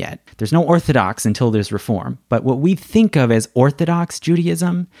such thing yet. There's no Orthodox until there's Reform. But what we think of as Orthodox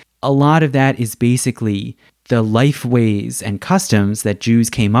Judaism, a lot of that is basically the life ways and customs that Jews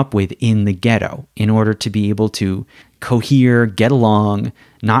came up with in the ghetto in order to be able to cohere, get along,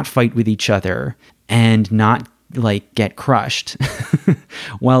 not fight with each other, and not like get crushed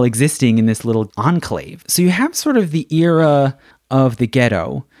while existing in this little enclave. So you have sort of the era of the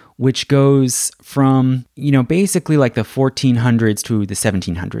ghetto, which goes from, you know, basically like the 1400s to the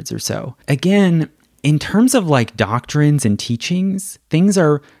 1700s or so. Again, in terms of like doctrines and teachings, things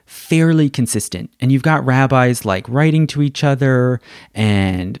are fairly consistent. And you've got rabbis like writing to each other,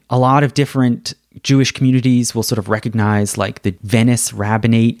 and a lot of different Jewish communities will sort of recognize like the Venice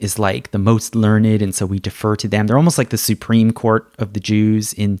rabbinate is like the most learned, and so we defer to them. They're almost like the Supreme Court of the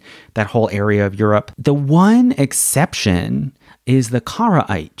Jews in that whole area of Europe. The one exception is the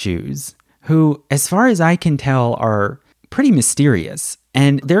Karaite Jews, who, as far as I can tell, are pretty mysterious.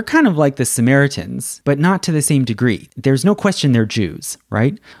 And they're kind of like the Samaritans, but not to the same degree. There's no question they're Jews,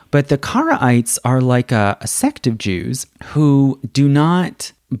 right? But the Karaites are like a sect of Jews who do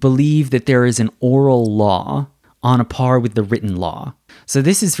not believe that there is an oral law on a par with the written law. So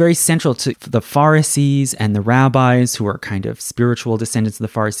this is very central to the Pharisees and the rabbis, who are kind of spiritual descendants of the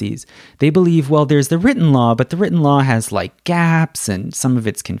Pharisees. They believe, well, there's the written law, but the written law has like gaps, and some of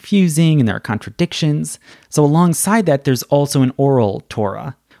it's confusing, and there are contradictions. So alongside that, there's also an oral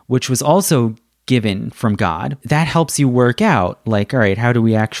Torah, which was also given from God. That helps you work out, like, all right, how do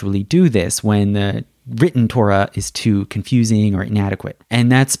we actually do this when the written Torah is too confusing or inadequate?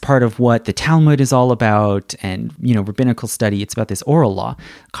 And that's part of what the Talmud is all about, and, you know, rabbinical study. It's about this oral law.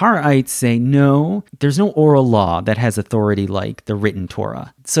 Karaites say, no, there's no oral law that has authority like the written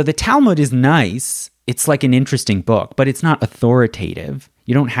Torah. So the Talmud is nice. It's like an interesting book, but it's not authoritative.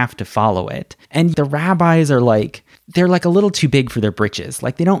 You don't have to follow it. And the rabbis are like, they're like a little too big for their britches.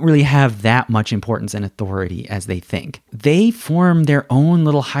 Like they don't really have that much importance and authority as they think. They form their own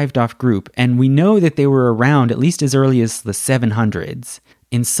little hived off group. And we know that they were around at least as early as the 700s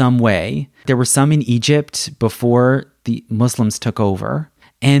in some way. There were some in Egypt before the Muslims took over.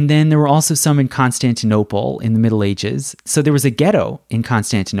 And then there were also some in Constantinople in the Middle Ages. So there was a ghetto in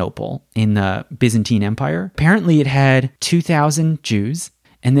Constantinople in the Byzantine Empire. Apparently it had 2,000 Jews.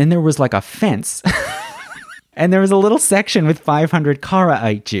 And then there was like a fence. And there was a little section with 500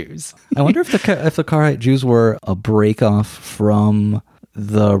 Karaite Jews. I wonder if the Karaite Jews were a break-off from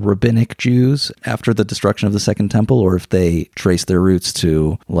the rabbinic Jews after the destruction of the Second Temple, or if they trace their roots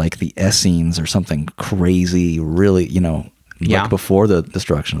to like the Essenes or something crazy, really, you know, Yeah. like before the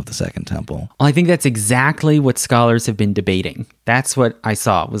destruction of the Second Temple. Well, I think that's exactly what scholars have been debating. That's what I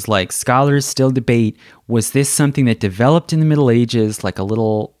saw, was like scholars still debate, was this something that developed in the Middle Ages, like a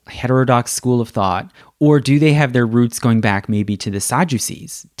little heterodox school of thought, or do they have their roots going back maybe to the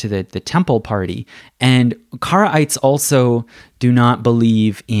Sadducees, to the temple party? And Karaites also do not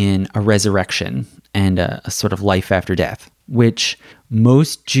believe in a resurrection and a sort of life after death, which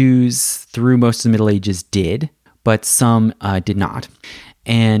most Jews through most of the Middle Ages did, but some did not.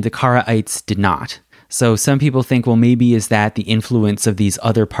 And the Karaites did not. So some people think, well, maybe is that the influence of these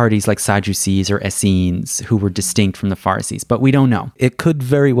other parties like Sadducees or Essenes who were distinct from the Pharisees, but we don't know. It could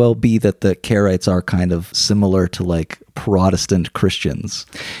very well be that the Karaites are kind of similar to like Protestant Christians.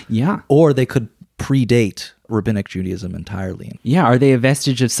 Yeah. Or they could predate Rabbinic Judaism entirely. Yeah, are they a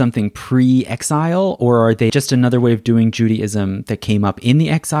vestige of something pre-exile, or are they just another way of doing Judaism that came up in the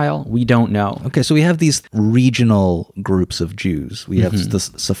exile? We don't know. Okay, so we have these regional groups of Jews. We have the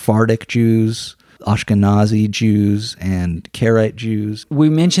Sephardic Jews, Ashkenazi Jews, and Karaite Jews. We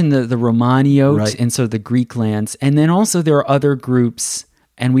mentioned the Romaniote, Right. and so the Greek lands, and then also there are other groups,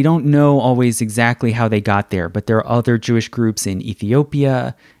 and we don't know always exactly how they got there, but there are other Jewish groups in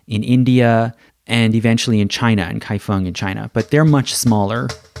Ethiopia, in India, and eventually in China, in Kaifeng in China. But they're much smaller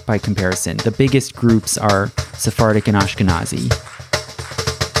by comparison. The biggest groups are Sephardic and Ashkenazi.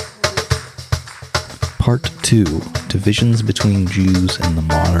 Part 2, Divisions between Jews and the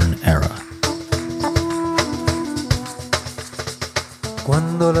Modern Era.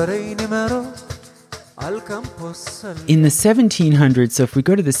 In the 1700s, so if we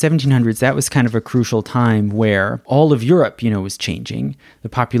go to the 1700s, that was kind of a crucial time where all of Europe, was changing. The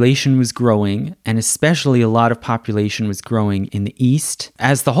population was growing, and especially a lot of population was growing in the East.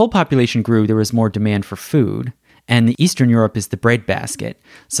 As the whole population grew, there was more demand for food. And the Eastern Europe is the breadbasket.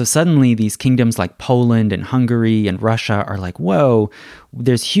 So suddenly these kingdoms like Poland and Hungary and Russia are like, whoa,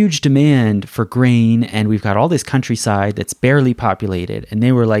 there's huge demand for grain, and we've got all this countryside that's barely populated. And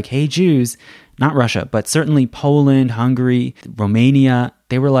they were like, hey, Jews, not Russia, but certainly Poland, Hungary, Romania,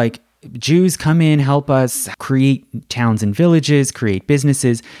 they were like, Jews, come in, help us create towns and villages, create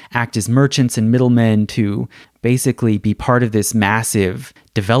businesses, act as merchants and middlemen to basically be part of this massive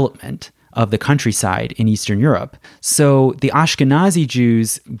development of the countryside in Eastern Europe. So the Ashkenazi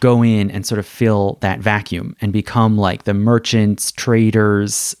Jews go in and sort of fill that vacuum and become like the merchants,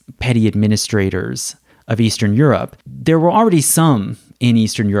 traders, petty administrators of Eastern Europe. There were already some in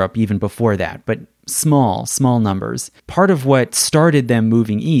Eastern Europe even before that, but small numbers. Part of what started them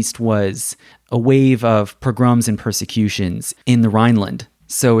moving east was a wave of pogroms and persecutions in the Rhineland.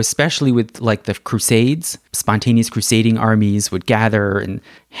 So especially with like the Crusades, spontaneous crusading armies would gather and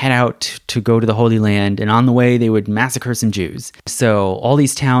head out to go to the Holy Land. And on the way, they would massacre some Jews. So all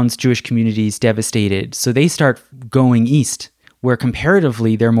these towns, Jewish communities devastated. So they start going east, where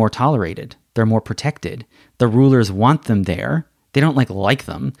comparatively they're more tolerated. They're more protected. The rulers want them there. They don't like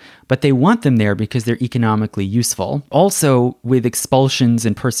them, but they want them there because they're economically useful. Also, with expulsions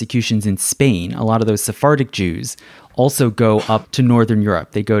and persecutions in Spain, a lot of those Sephardic Jews also go up to Northern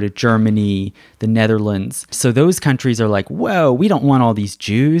Europe. They go to Germany, the Netherlands. So those countries are like, whoa, we don't want all these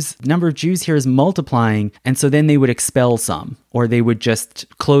Jews. The number of Jews here is multiplying. And so then they would expel some, or they would just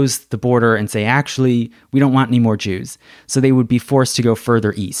close the border and say, actually, we don't want any more Jews. So they would be forced to go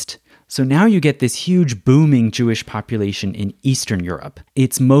further east. So now you get this huge booming Jewish population in Eastern Europe.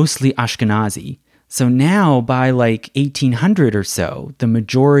 It's mostly Ashkenazi. So now by like 1800 or so, the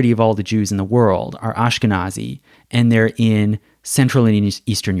majority of all the Jews in the world are Ashkenazi, and they're in Central and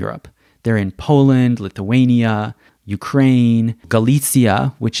Eastern Europe. They're in Poland, Lithuania, Ukraine,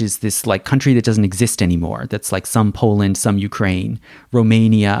 Galicia, which is this like country that doesn't exist anymore. That's like some Poland, some Ukraine,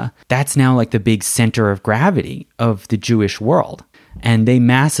 Romania. That's now like the big center of gravity of the Jewish world. And they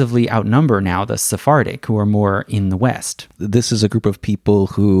massively outnumber now the Sephardic, who are more in the West. This is a group of people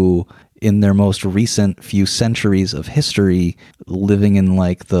who, in their most recent few centuries of history, living in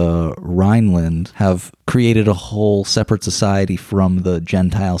like the Rhineland, have created a whole separate society from the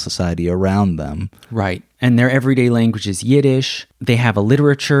Gentile society around them. Right. And their everyday language is Yiddish. They have a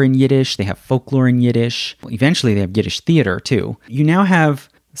literature in Yiddish. They have folklore in Yiddish. Eventually, they have Yiddish theater, too. You now have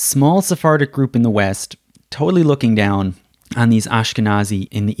a small Sephardic group in the West, totally looking down on these Ashkenazi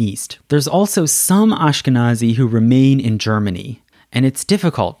in the East. There's also some Ashkenazi who remain in Germany. And it's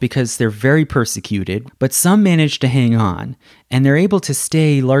difficult because they're very persecuted, but some manage to hang on. And they're able to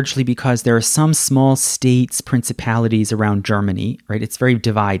stay largely because there are some small states, principalities around Germany, right? It's very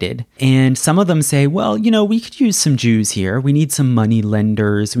divided. And some of them say, well, we could use some Jews here. We need some money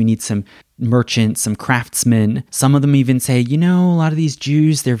lenders. We need some merchants, some craftsmen. Some of them even say, a lot of these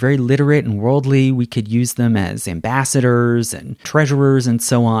Jews, they're very literate and worldly. We could use them as ambassadors and treasurers and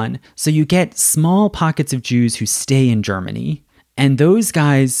so on. So you get small pockets of Jews who stay in Germany. And those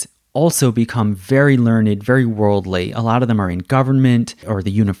guys also become very learned, very worldly. A lot of them are in government or the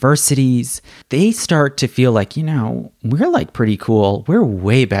universities. They start to feel like, we're like pretty cool. We're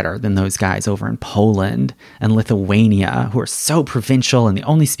way better than those guys over in Poland and Lithuania who are so provincial and they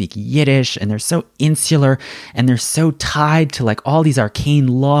only speak Yiddish and they're so insular and they're so tied to like all these arcane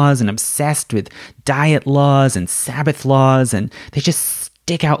laws and obsessed with diet laws and Sabbath laws, and they just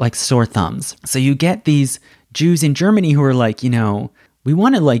stick out like sore thumbs. So you get these Jews in Germany who are like, we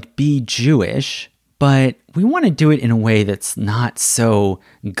want to like be Jewish, but we want to do it in a way that's not so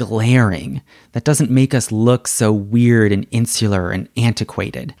glaring, that doesn't make us look so weird and insular and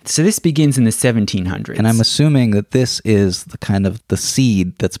antiquated. So this begins in the 1700s. And I'm assuming that this is the kind of the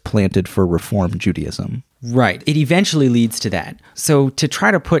seed that's planted for Reform Judaism. Right. It eventually leads to that. So to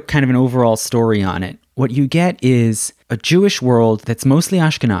try to put kind of an overall story on it, what you get is a Jewish world that's mostly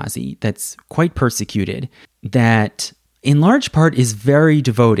Ashkenazi, that's quite persecuted, that in large part is very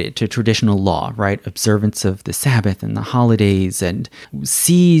devoted to traditional law, right? Observance of the Sabbath and the holidays, and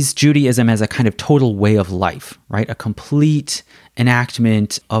sees Judaism as a kind of total way of life, right? A complete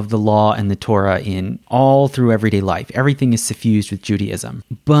enactment of the law and the Torah in all through everyday life. Everything is suffused with Judaism.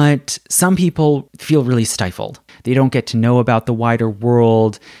 But some people feel really stifled. They don't get to know about the wider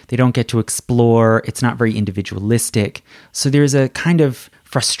world. They don't get to explore. It's not very individualistic. So there's a kind of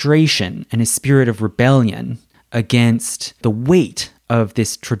frustration and a spirit of rebellion against the weight of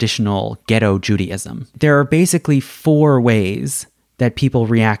this traditional ghetto Judaism. There are basically 4 ways that people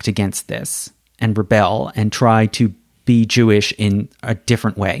react against this and rebel and try to be Jewish in a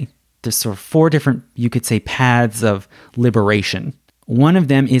different way. There's sort of 4 different, you could say, paths of liberation. One of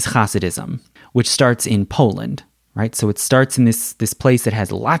them is Hasidism, which starts in Poland, right? So it starts in this place that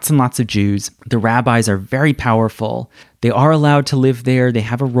has lots and lots of Jews. The rabbis are very powerful. They are allowed to live there. They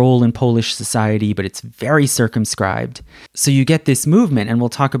have a role in Polish society, but it's very circumscribed. So you get this movement, and we'll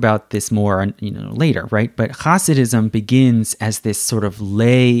talk about this more, later, right? But Hasidism begins as this sort of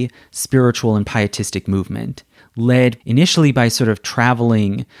lay spiritual and pietistic movement, led initially by sort of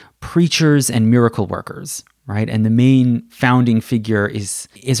traveling preachers and miracle workers, right? And the main founding figure is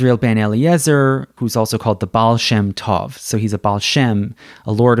Israel ben Eliezer, who's also called the Baal Shem Tov. So he's a Baal Shem,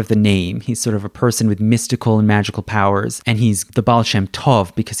 a lord of the name. He's sort of a person with mystical and magical powers. And he's the Baal Shem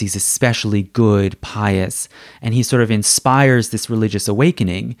Tov because he's especially good, pious. And he sort of inspires this religious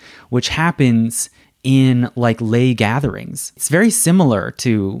awakening, which happens in like lay gatherings. It's very similar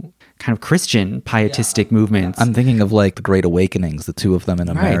to kind of Christian pietistic movements. I'm thinking of like the Great Awakenings, the 2 of them in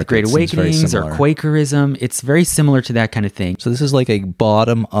America. Right, the Great Awakenings or Quakerism. It's very similar to that kind of thing. So this is like a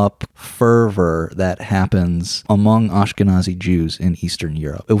bottom-up fervor that happens among Ashkenazi Jews in Eastern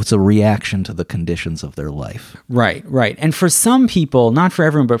Europe. It was a reaction to the conditions of their life. Right. And for some people, not for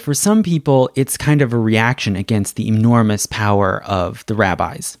everyone, but for some people, it's kind of a reaction against the enormous power of the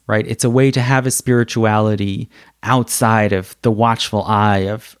rabbis, right? It's a way to have a spirituality outside of the watchful eye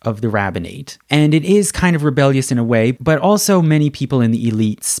of the rabbinate. And it is kind of rebellious in a way, but also many people in the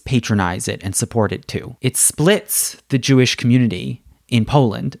elites patronize it and support it too. It splits the Jewish community in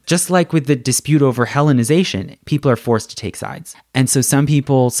Poland. Just like with the dispute over Hellenization, people are forced to take sides. And so some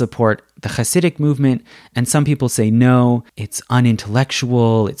people support the Hasidic movement, and some people say, no, it's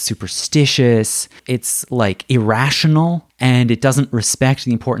unintellectual, it's superstitious, it's like irrational, and it doesn't respect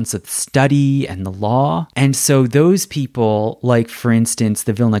the importance of study and the law. And so those people, like, for instance,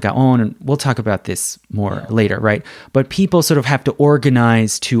 the Vilna Gaon, and we'll talk about this more later, right? But people sort of have to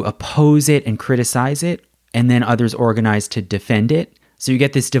organize to oppose it and criticize it, and then others organize to defend it. So you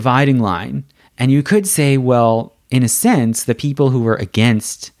get this dividing line. And you could say, well, in a sense, the people who were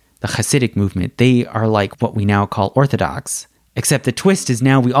against the Hasidic movement, they are like what we now call Orthodox. Except the twist is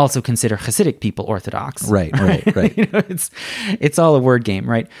now we also consider Hasidic people Orthodox. Right. It's all a word game,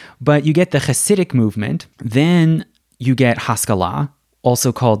 right? But you get the Hasidic movement. Then you get Haskalah,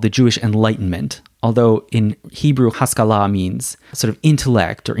 also called the Jewish Enlightenment. Although in Hebrew, Haskalah means sort of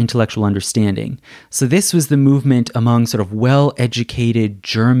intellect or intellectual understanding. So this was the movement among sort of well-educated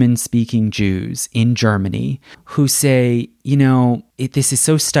German-speaking Jews in Germany who say, this is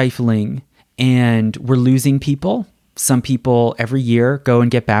so stifling and we're losing people. Some people every year go and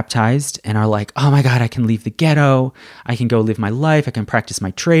get baptized and are like, oh my God, I can leave the ghetto. I can go live my life. I can practice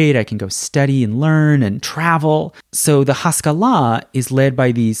my trade. I can go study and learn and travel. So the Haskalah is led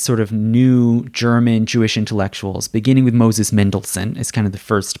by these sort of new German Jewish intellectuals, beginning with Moses Mendelssohn as kind of the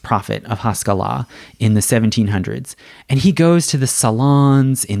first prophet of Haskalah in the 1700s. And he goes to the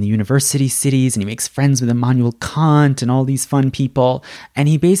salons in the university cities and he makes friends with Immanuel Kant and all these fun people. And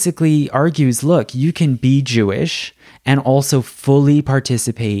he basically argues, look, you can be Jewish and also fully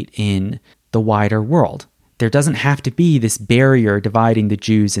participate in the wider world. There doesn't have to be this barrier dividing the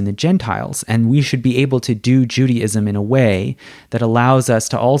Jews and the Gentiles, and we should be able to do Judaism in a way that allows us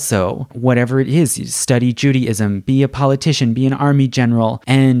to also, whatever it is, study Judaism, be a politician, be an army general,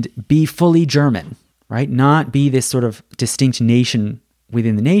 and be fully German, right? Not be this sort of distinct nation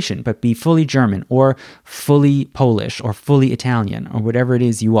within the nation, but be fully German or fully Polish or fully Italian or whatever it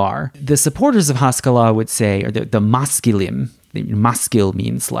is you are. The supporters of Haskalah would say, or the maskilim, maskil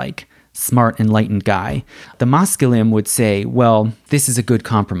means like smart, enlightened guy. The maskilim would say, well, this is a good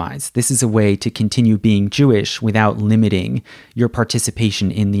compromise. This is a way to continue being Jewish without limiting your participation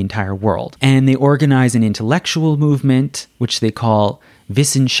in the entire world. And they organize an intellectual movement, which they call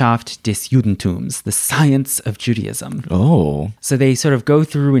Wissenschaft des Judentums, the science of Judaism. Oh. So they sort of go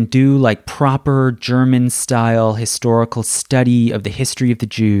through and do like proper German-style historical study of the history of the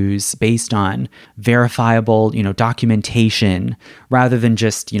Jews based on verifiable, documentation, rather than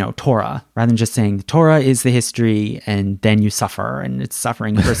just, Torah, rather than just saying the Torah is the history and then you suffer and it's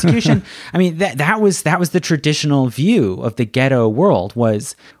suffering and persecution. I mean, that was the traditional view of the ghetto world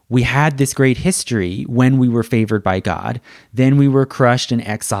was, we had this great history when we were favored by God, then we were crushed and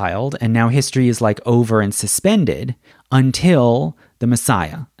exiled, and now history is like over and suspended until the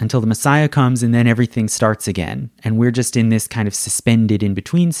Messiah comes, and then everything starts again. And we're just in this kind of suspended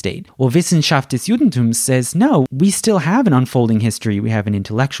in-between state. Well, Wissenschaft des Judentums says, no, we still have an unfolding history. We have an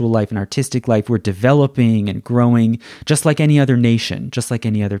intellectual life, an artistic life. We're developing and growing just like any other nation, just like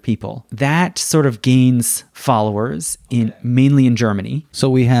any other people. That sort of gains followers mainly in Germany. So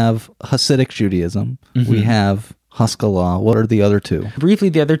we have Hasidic Judaism. Mm-hmm. We have Haskalah. What are the other two? Briefly,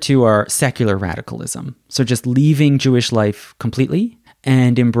 the other two are secular radicalism. So just leaving Jewish life completely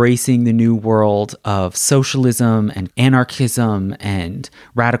and embracing the new world of socialism and anarchism and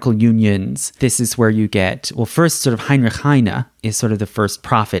radical unions. This is where you get, well, first sort of Heinrich Heine is sort of the first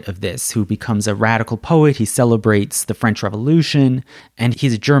prophet of this, who becomes a radical poet. He celebrates the French Revolution, and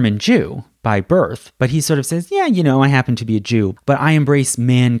he's a German Jew by birth, but he sort of says, yeah, I happen to be a Jew, but I embrace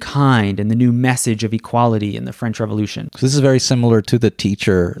mankind and the new message of equality in the French Revolution. So this is very similar to the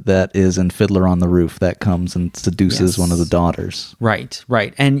teacher that is in Fiddler on the Roof that comes and seduces one of the daughters. Right.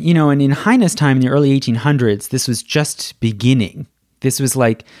 And, and in Heine's time in the early 1800s, this was just beginning. This was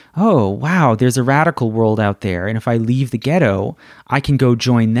like, oh, wow, there's a radical world out there. And if I leave the ghetto, I can go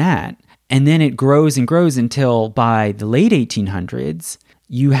join that. And then it grows and grows until by the late 1800s,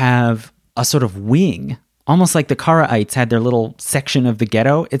 you have a sort of wing, almost like the Karaites had their little section of the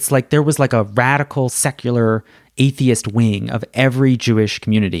ghetto. It's like there was like a radical, secular, atheist wing of every Jewish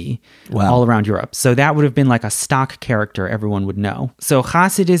community all around Europe. So that would have been like a stock character everyone would know. So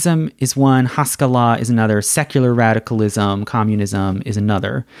Hasidism is one, Haskalah is another, secular radicalism, communism is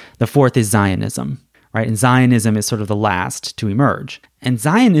another. The fourth is Zionism. Right? And Zionism is sort of the last to emerge. And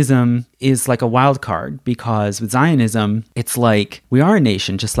Zionism is like a wild card because with Zionism, it's like we are a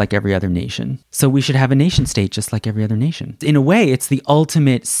nation just like every other nation. So we should have a nation state just like every other nation. In a way, it's the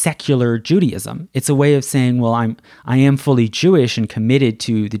ultimate secular Judaism. It's a way of saying, well, I am fully Jewish and committed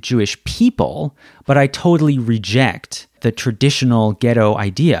to the Jewish people, but I totally reject the traditional ghetto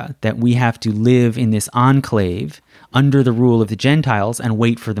idea that we have to live in this enclave under the rule of the Gentiles and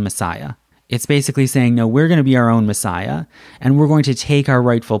wait for the Messiah. It's basically saying, no, we're going to be our own Messiah, and we're going to take our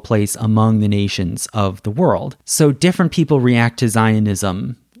rightful place among the nations of the world. So different people react to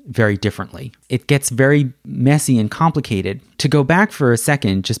Zionism very differently. It gets very messy and complicated. To go back for a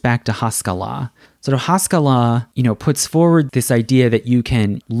second, just back to Haskalah. Sort of Haskalah, puts forward this idea that you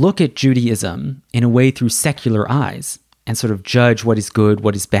can look at Judaism in a way through secular eyes and sort of judge what is good,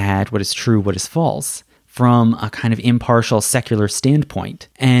 what is bad, what is true, what is false, from a kind of impartial secular standpoint.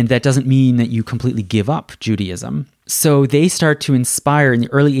 And that doesn't mean that you completely give up Judaism. So they start to inspire, in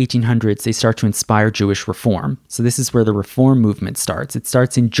the early 1800s, they start to inspire Jewish reform. So this is where the reform movement starts. It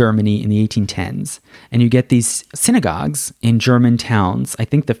starts in Germany in the 1810s. And you get these synagogues in German towns. I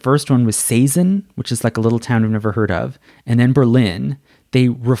think the first one was Seesen, which is like a little town we've never heard of. And then Berlin. They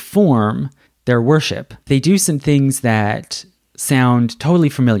reform their worship. They do some things that sound totally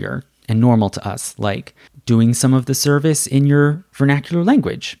familiar and normal to us, like doing some of the service in your vernacular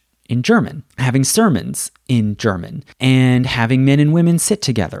language, in German, having sermons in German, and having men and women sit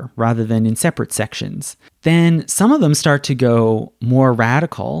together rather than in separate sections. Then some of them start to go more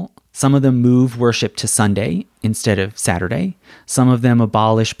radical. Some of them move worship to Sunday instead of Saturday. Some of them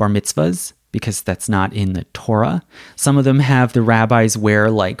abolish bar mitzvahs because that's not in the Torah. Some of them have the rabbis wear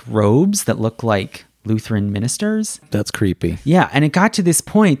like robes that look like Lutheran ministers. That's creepy. Yeah, and it got to this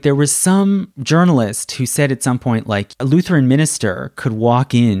point, there was some journalist who said at some point, like, a Lutheran minister could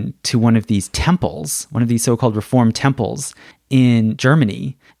walk in to one of these temples, one of these so-called Reformed temples in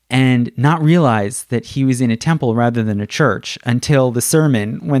Germany, and not realize that he was in a temple rather than a church until the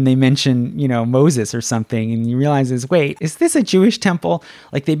sermon, when they mention, Moses or something, and he realizes, wait, is this a Jewish temple?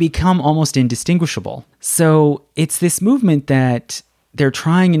 Like, they become almost indistinguishable. So it's this movement that they're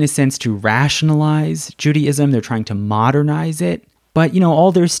trying, in a sense, to rationalize Judaism. They're trying to modernize it. But,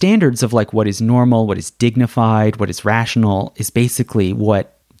 all their standards of like what is normal, what is dignified, what is rational is basically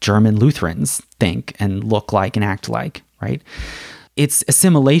what German Lutherans think and look like and act like, right? It's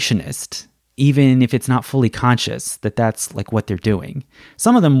assimilationist, even if it's not fully conscious that that's like what they're doing.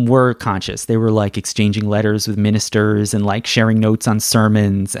 Some of them were conscious. They were like exchanging letters with ministers and like sharing notes on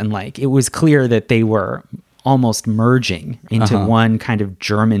sermons. And like it was clear that they were almost merging into one kind of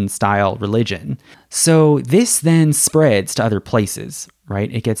German style religion. So this then spreads to other places,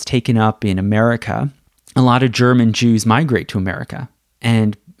 right? It gets taken up in America. A lot of German Jews migrate to America.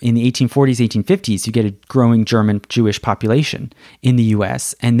 And in the 1840s, 1850s, you get a growing German Jewish population in the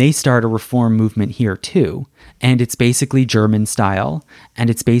US, and they start a reform movement here too. And it's basically German style, and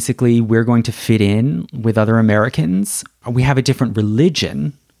it's basically we're going to fit in with other Americans. We have a different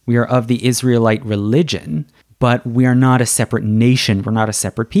religion. We are of the Israelite religion, but we are not a separate nation. We're not a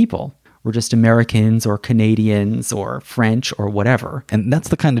separate people. We're just Americans or Canadians or French or whatever. And that's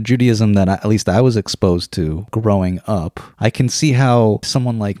the kind of Judaism that at least I was exposed to growing up. I can see how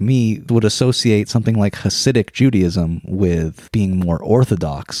someone like me would associate something like Hasidic Judaism with being more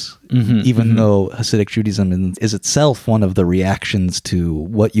orthodox, even though Hasidic Judaism is itself one of the reactions to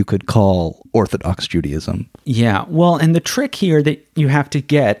what you could call Orthodox Judaism. Yeah, well, and the trick here that you have to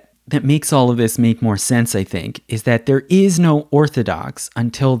get that makes all of this make more sense, I think, is that there is no orthodox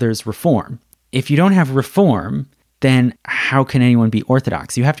until there's reform. If you don't have reform, then how can anyone be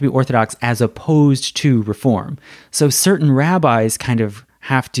orthodox? You have to be orthodox as opposed to reform. So certain rabbis kind of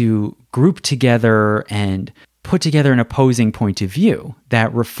have to group together and put together an opposing point of view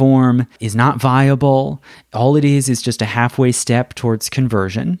that reform is not viable. All it is just a halfway step towards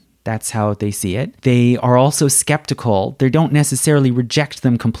conversion. That's how they see it. They are also skeptical. They don't necessarily reject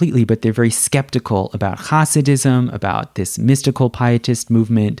them completely, but they're very skeptical about Hasidism, about this mystical pietist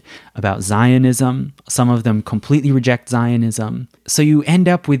movement, about Zionism. Some of them completely reject Zionism. So you end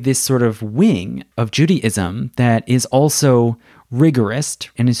up with this sort of wing of Judaism that is also rigorous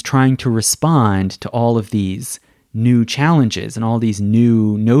and is trying to respond to all of these new challenges and all these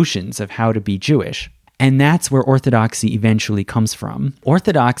new notions of how to be Jewish. And that's where orthodoxy eventually comes from.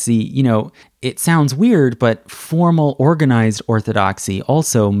 Orthodoxy, it sounds weird, but formal organized orthodoxy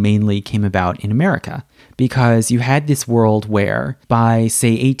also mainly came about in America because you had this world where by,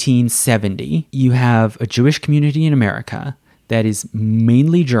 say, 1870, you have a Jewish community in America that is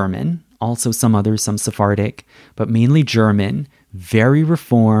mainly German, also some others, some Sephardic, but mainly German, very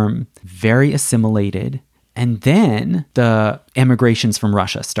reform, very assimilated. And then the emigrations from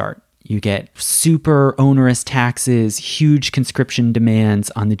Russia start. You get super onerous taxes, huge conscription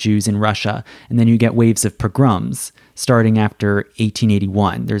demands on the Jews in Russia, and then you get waves of pogroms starting after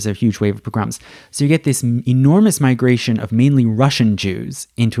 1881. There's a huge wave of pogroms. So you get this enormous migration of mainly Russian Jews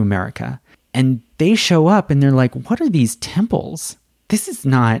into America. And they show up and they're like, what are these temples? This is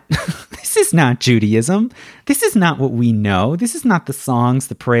not Judaism. This is not what we know. This is not the songs,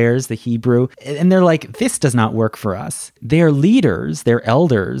 the prayers, the Hebrew. And they're like, this does not work for us. Their leaders, their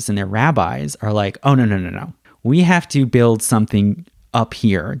elders, and their rabbis are like, oh, no. We have to build something up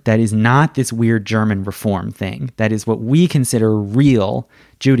here that is not this weird German reform thing. That is what we consider real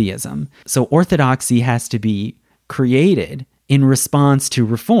Judaism. So orthodoxy has to be created in response to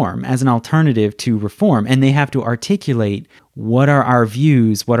reform, as an alternative to reform. And they have to articulate what are our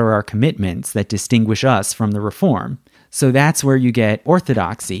views, what are our commitments that distinguish us from the reform. So that's where you get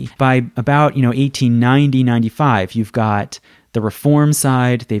orthodoxy. By about 1890, 95, you've got the reform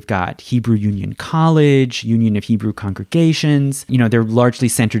side. They've got Hebrew Union College, Union of Hebrew Congregations. They're largely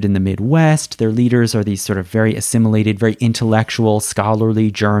centered in the Midwest. Their leaders are these sort of very assimilated, very intellectual,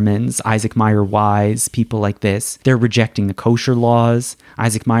 scholarly Germans, Isaac Meyer Wise, people like this. They're rejecting the kosher laws.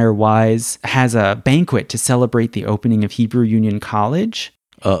 Isaac Meyer Wise has a banquet to celebrate the opening of Hebrew Union College.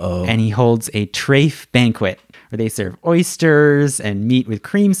 Uh-oh. And he holds a treif banquet, where they serve oysters and meat with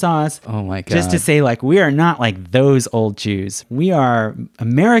cream sauce. Oh my God. Just to say, like, we are not like those old Jews. We are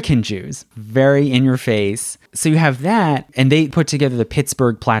American Jews, very in your face. So you have that, and they put together the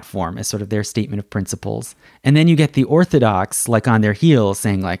Pittsburgh Platform as sort of their statement of principles. And then you get the Orthodox, like, on their heels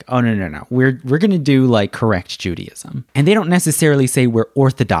saying, like, oh, no. We're going to do, like, correct Judaism. And they don't necessarily say we're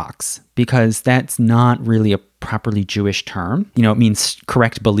Orthodox, because that's not really a properly Jewish term. You know, it means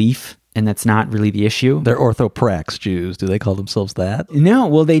correct belief, and that's not really the issue. They're orthoprax Jews. Do they call themselves that? No,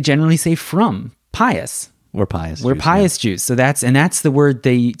 well, they generally say from, pious. We're pious. We're Jews, pious Jews. So that's the word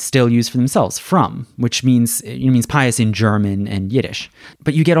they still use for themselves, from, which means pious in German and Yiddish.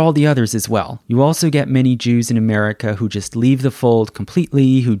 But you get all the others as well. You also get many Jews in America who just leave the fold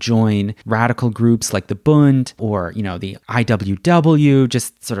completely, who join radical groups like the Bund or, the IWW,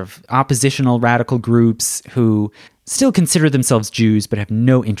 just sort of oppositional radical groups who still consider themselves Jews but have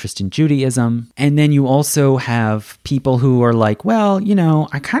no interest in Judaism. And then you also have people who are like, well,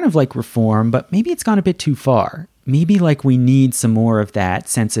 I kind of like reform, but maybe it's gone a bit too far. Maybe like we need some more of that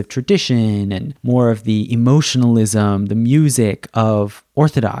sense of tradition and more of the emotionalism, the music of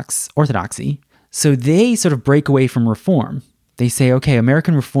orthodoxy. So they sort of break away from reform. They say, okay,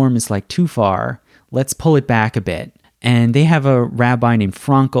 American reform is like too far. Let's pull it back a bit. And they have a rabbi named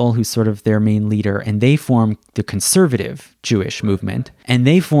Frankel, who's sort of their main leader, and they form the conservative Jewish movement. And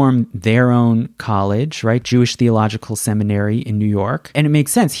they form their own college, right? Jewish Theological Seminary in New York. And it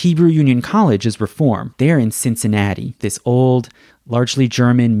makes sense. Hebrew Union College is reform. They're in Cincinnati, this old, largely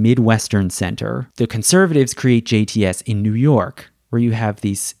German Midwestern center. The conservatives create JTS in New York, where you have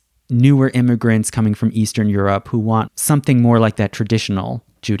these newer immigrants coming from Eastern Europe who want something more like that traditional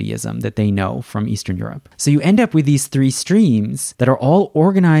Judaism that they know from Eastern Europe. So you end up with these three streams that are all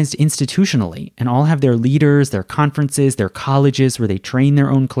organized institutionally and all have their leaders, their conferences, their colleges where they train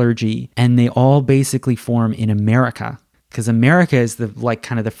their own clergy, and they all basically form in America. Because America is the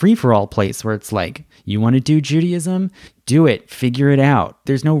kind of the free-for-all place where it's like, you want to do Judaism? Do it. Figure it out.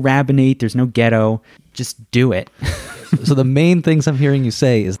 There's no rabbinate. There's no ghetto. Just do it. So the main things I'm hearing you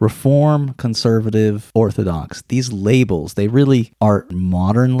say is reform, conservative, orthodox. These labels, they really are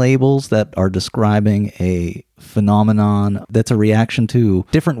modern labels that are describing a phenomenon that's a reaction to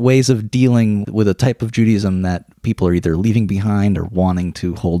different ways of dealing with a type of Judaism that people are either leaving behind or wanting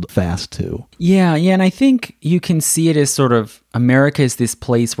to hold fast to. Yeah, and I think you can see it as sort of America is this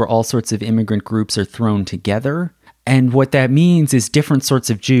place where all sorts of immigrant groups are thrown together. And what that means is different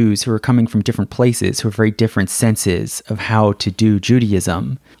sorts of Jews who are coming from different places, who have very different senses of how to do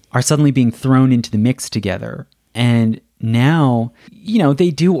Judaism, are suddenly being thrown into the mix together. And now,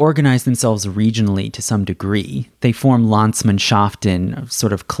 they do organize themselves regionally to some degree. They form Landsmannschaften,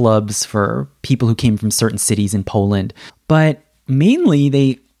 sort of clubs for people who came from certain cities in Poland. But mainly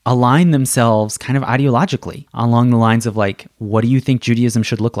they align themselves kind of ideologically along the lines of like, what do you think Judaism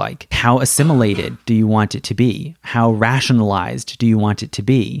should look like? How assimilated do you want it to be? How rationalized do you want it to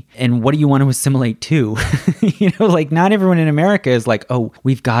be? And what do you want to assimilate to? Not everyone in America is like, oh,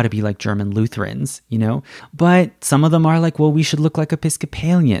 we've got to be like German Lutherans, But some of them are like, well, we should look like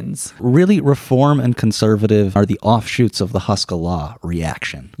Episcopalians. Really, reform and conservative are the offshoots of the Haskalah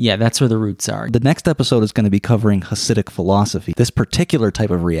reaction. Yeah, that's where the roots are. The next episode is going to be covering Hasidic philosophy, this particular type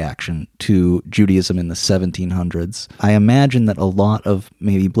of reaction to Judaism in the 1700s. I imagine that a lot of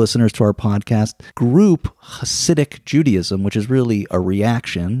maybe listeners to our podcast group Hasidic Judaism, which is really a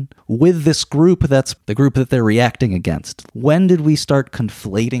reaction, with this group that's the group that they're reacting against. When did we start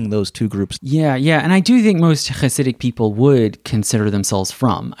conflating those two groups? Yeah, and I do think most Hasidic people would consider themselves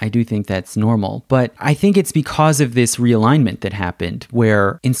from. I do think that's normal. But I think it's because of this realignment that happened,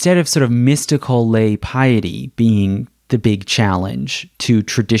 where instead of sort of mystical lay piety being the big challenge to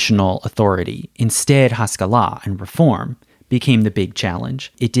traditional authority, instead Haskalah and reform became the big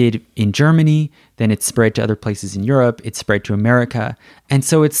challenge. It did in Germany, then it spread to other places in Europe, it spread to America. And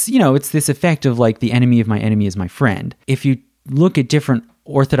so it's this effect of like the enemy of my enemy is my friend. If you look at different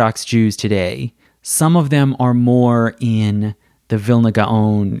Orthodox Jews today, some of them are more in the Vilna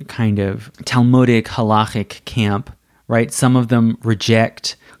Gaon kind of Talmudic halachic camp, right? Some of them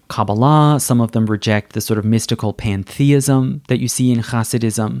reject Kabbalah, some of them reject the sort of mystical pantheism that you see in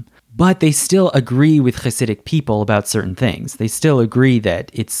Hasidism, but they still agree with Hasidic people about certain things. They still agree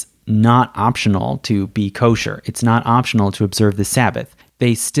that it's not optional to be kosher. It's not optional to observe the Sabbath.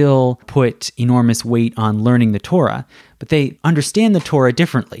 They still put enormous weight on learning the Torah, but they understand the Torah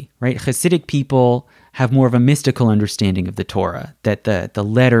differently, right? Hasidic people have more of a mystical understanding of the Torah, that the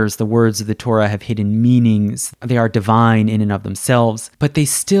letters, the words of the Torah have hidden meanings. They are divine in and of themselves, but they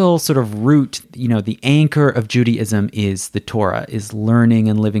still sort of root, the anchor of Judaism is the Torah, is learning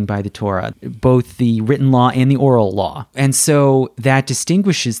and living by the Torah, both the written law and the oral law. And so that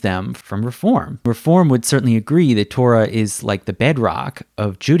distinguishes them from Reform. Reform would certainly agree that Torah is like the bedrock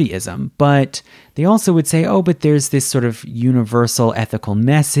of Judaism, but they also would say, but there's this sort of universal ethical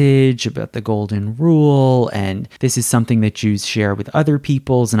message about the golden rule, and this is something that Jews share with other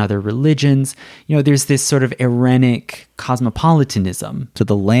peoples and other religions. There's this sort of Irenic cosmopolitanism. To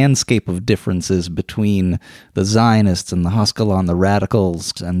the landscape of differences between the Zionists and the Haskalah and the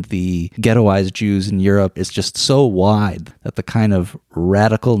radicals and the ghettoized Jews in Europe is just so wide that the kind of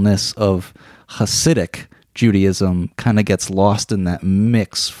radicalness of Hasidic Judaism kind of gets lost in that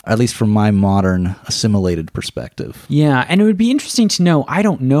mix, at least from my modern assimilated perspective. Yeah, and it would be interesting to know, I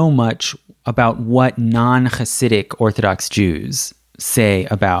don't know much about what non-Hasidic Orthodox Jews say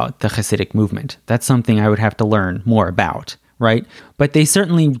about the Hasidic movement. That's something I would have to learn more about, right? But they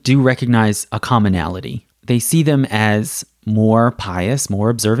certainly do recognize a commonality. They see them as more pious, more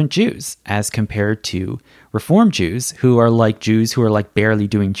observant Jews as compared to Reform Jews who are like Jews who are like barely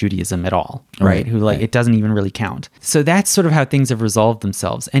doing Judaism at all, right? Who it doesn't even really count. So that's sort of how things have resolved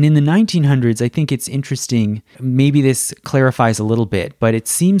themselves. And in the 1900s, I think it's interesting, maybe this clarifies a little bit, but it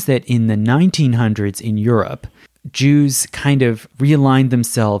seems that in the 1900s in Europe, Jews kind of realigned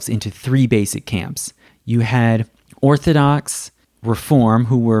themselves into three basic camps. You had Orthodox, Reform,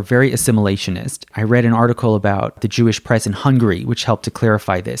 who were very assimilationist. I read an article about the Jewish press in Hungary, which helped to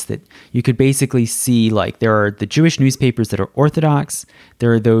clarify this, that you could basically see there are the Jewish newspapers that are Orthodox,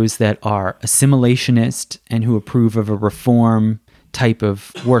 there are those that are assimilationist and who approve of a Reform type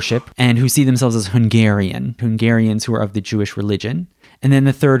of worship and who see themselves as Hungarians who are of the Jewish religion. And then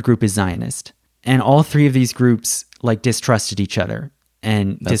the third group is Zionist. And all three of these groups distrusted each other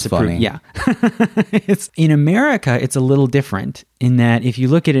and disapproved. Funny. Yeah. In America, it's a little different in that if you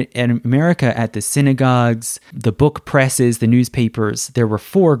look at it in America at the synagogues, the book presses, the newspapers, there were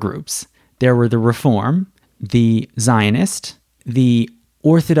four groups. There were the Reform, the Zionist, the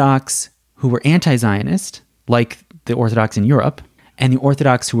Orthodox who were anti-Zionist, like the Orthodox in Europe, and the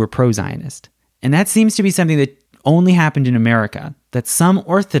Orthodox who were pro-Zionist. And that seems to be something that only happened in America, that some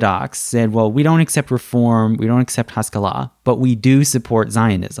Orthodox said, well, we don't accept Reform, we don't accept Haskalah, but we do support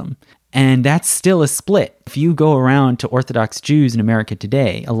Zionism. And that's still a split. If you go around to Orthodox Jews in America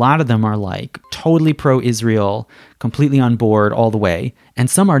today, a lot of them are totally pro-Israel, completely on board all the way, and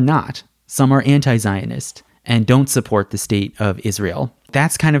some are not. Some are anti-Zionist and don't support the state of Israel.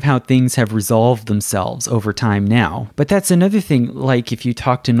 That's kind of how things have resolved themselves over time now. But that's another thing, if you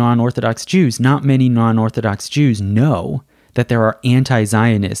talk to non-Orthodox Jews, not many non-Orthodox Jews know that there are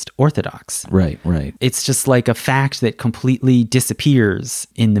anti-Zionist Orthodox. Right. It's just like a fact that completely disappears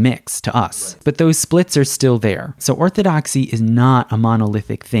in the mix to us. Right. But those splits are still there. So Orthodoxy is not a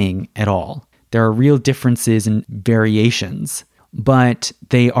monolithic thing at all. There are real differences and variations, but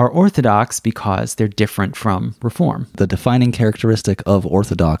they are Orthodox because they're different from Reform. The defining characteristic of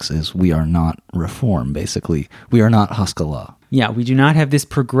Orthodox is we are not Reform, basically. We are not Haskalah. Yeah, we do not have this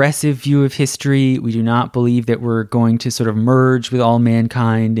progressive view of history. We do not believe that we're going to sort of merge with all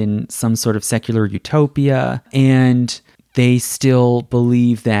mankind in some sort of secular utopia. And they still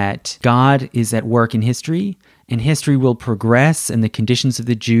believe that God is at work in history, and history will progress and the conditions of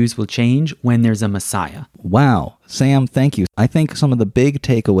the Jews will change when there's a Messiah. Wow. Sam, thank you. I think some of the big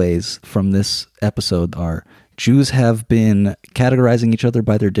takeaways from this episode are Jews have been categorizing each other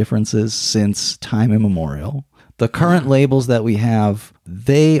by their differences since time immemorial. The current labels that we have,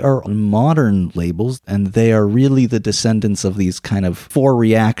 they are modern labels, and they are really the descendants of these kind of four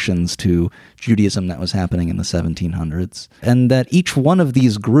reactions to Judaism that was happening in the 1700s. And that each one of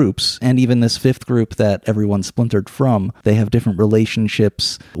these groups, and even this fifth group that everyone splintered from, they have different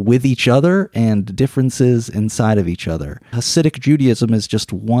relationships with each other and differences inside of each other. Hasidic Judaism is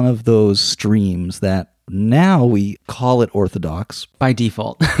just one of those streams that now we call it Orthodox. By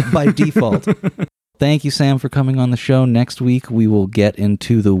default. By default. Thank you, Sam, for coming on the show. Next week, we will get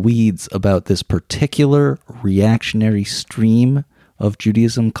into the weeds about this particular reactionary stream of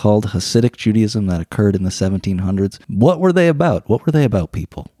Judaism called Hasidic Judaism that occurred in the 1700s. What were they about? What were they about,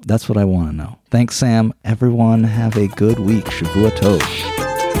 people? That's what I want to know. Thanks, Sam. Everyone, have a good week. Shavua Tov.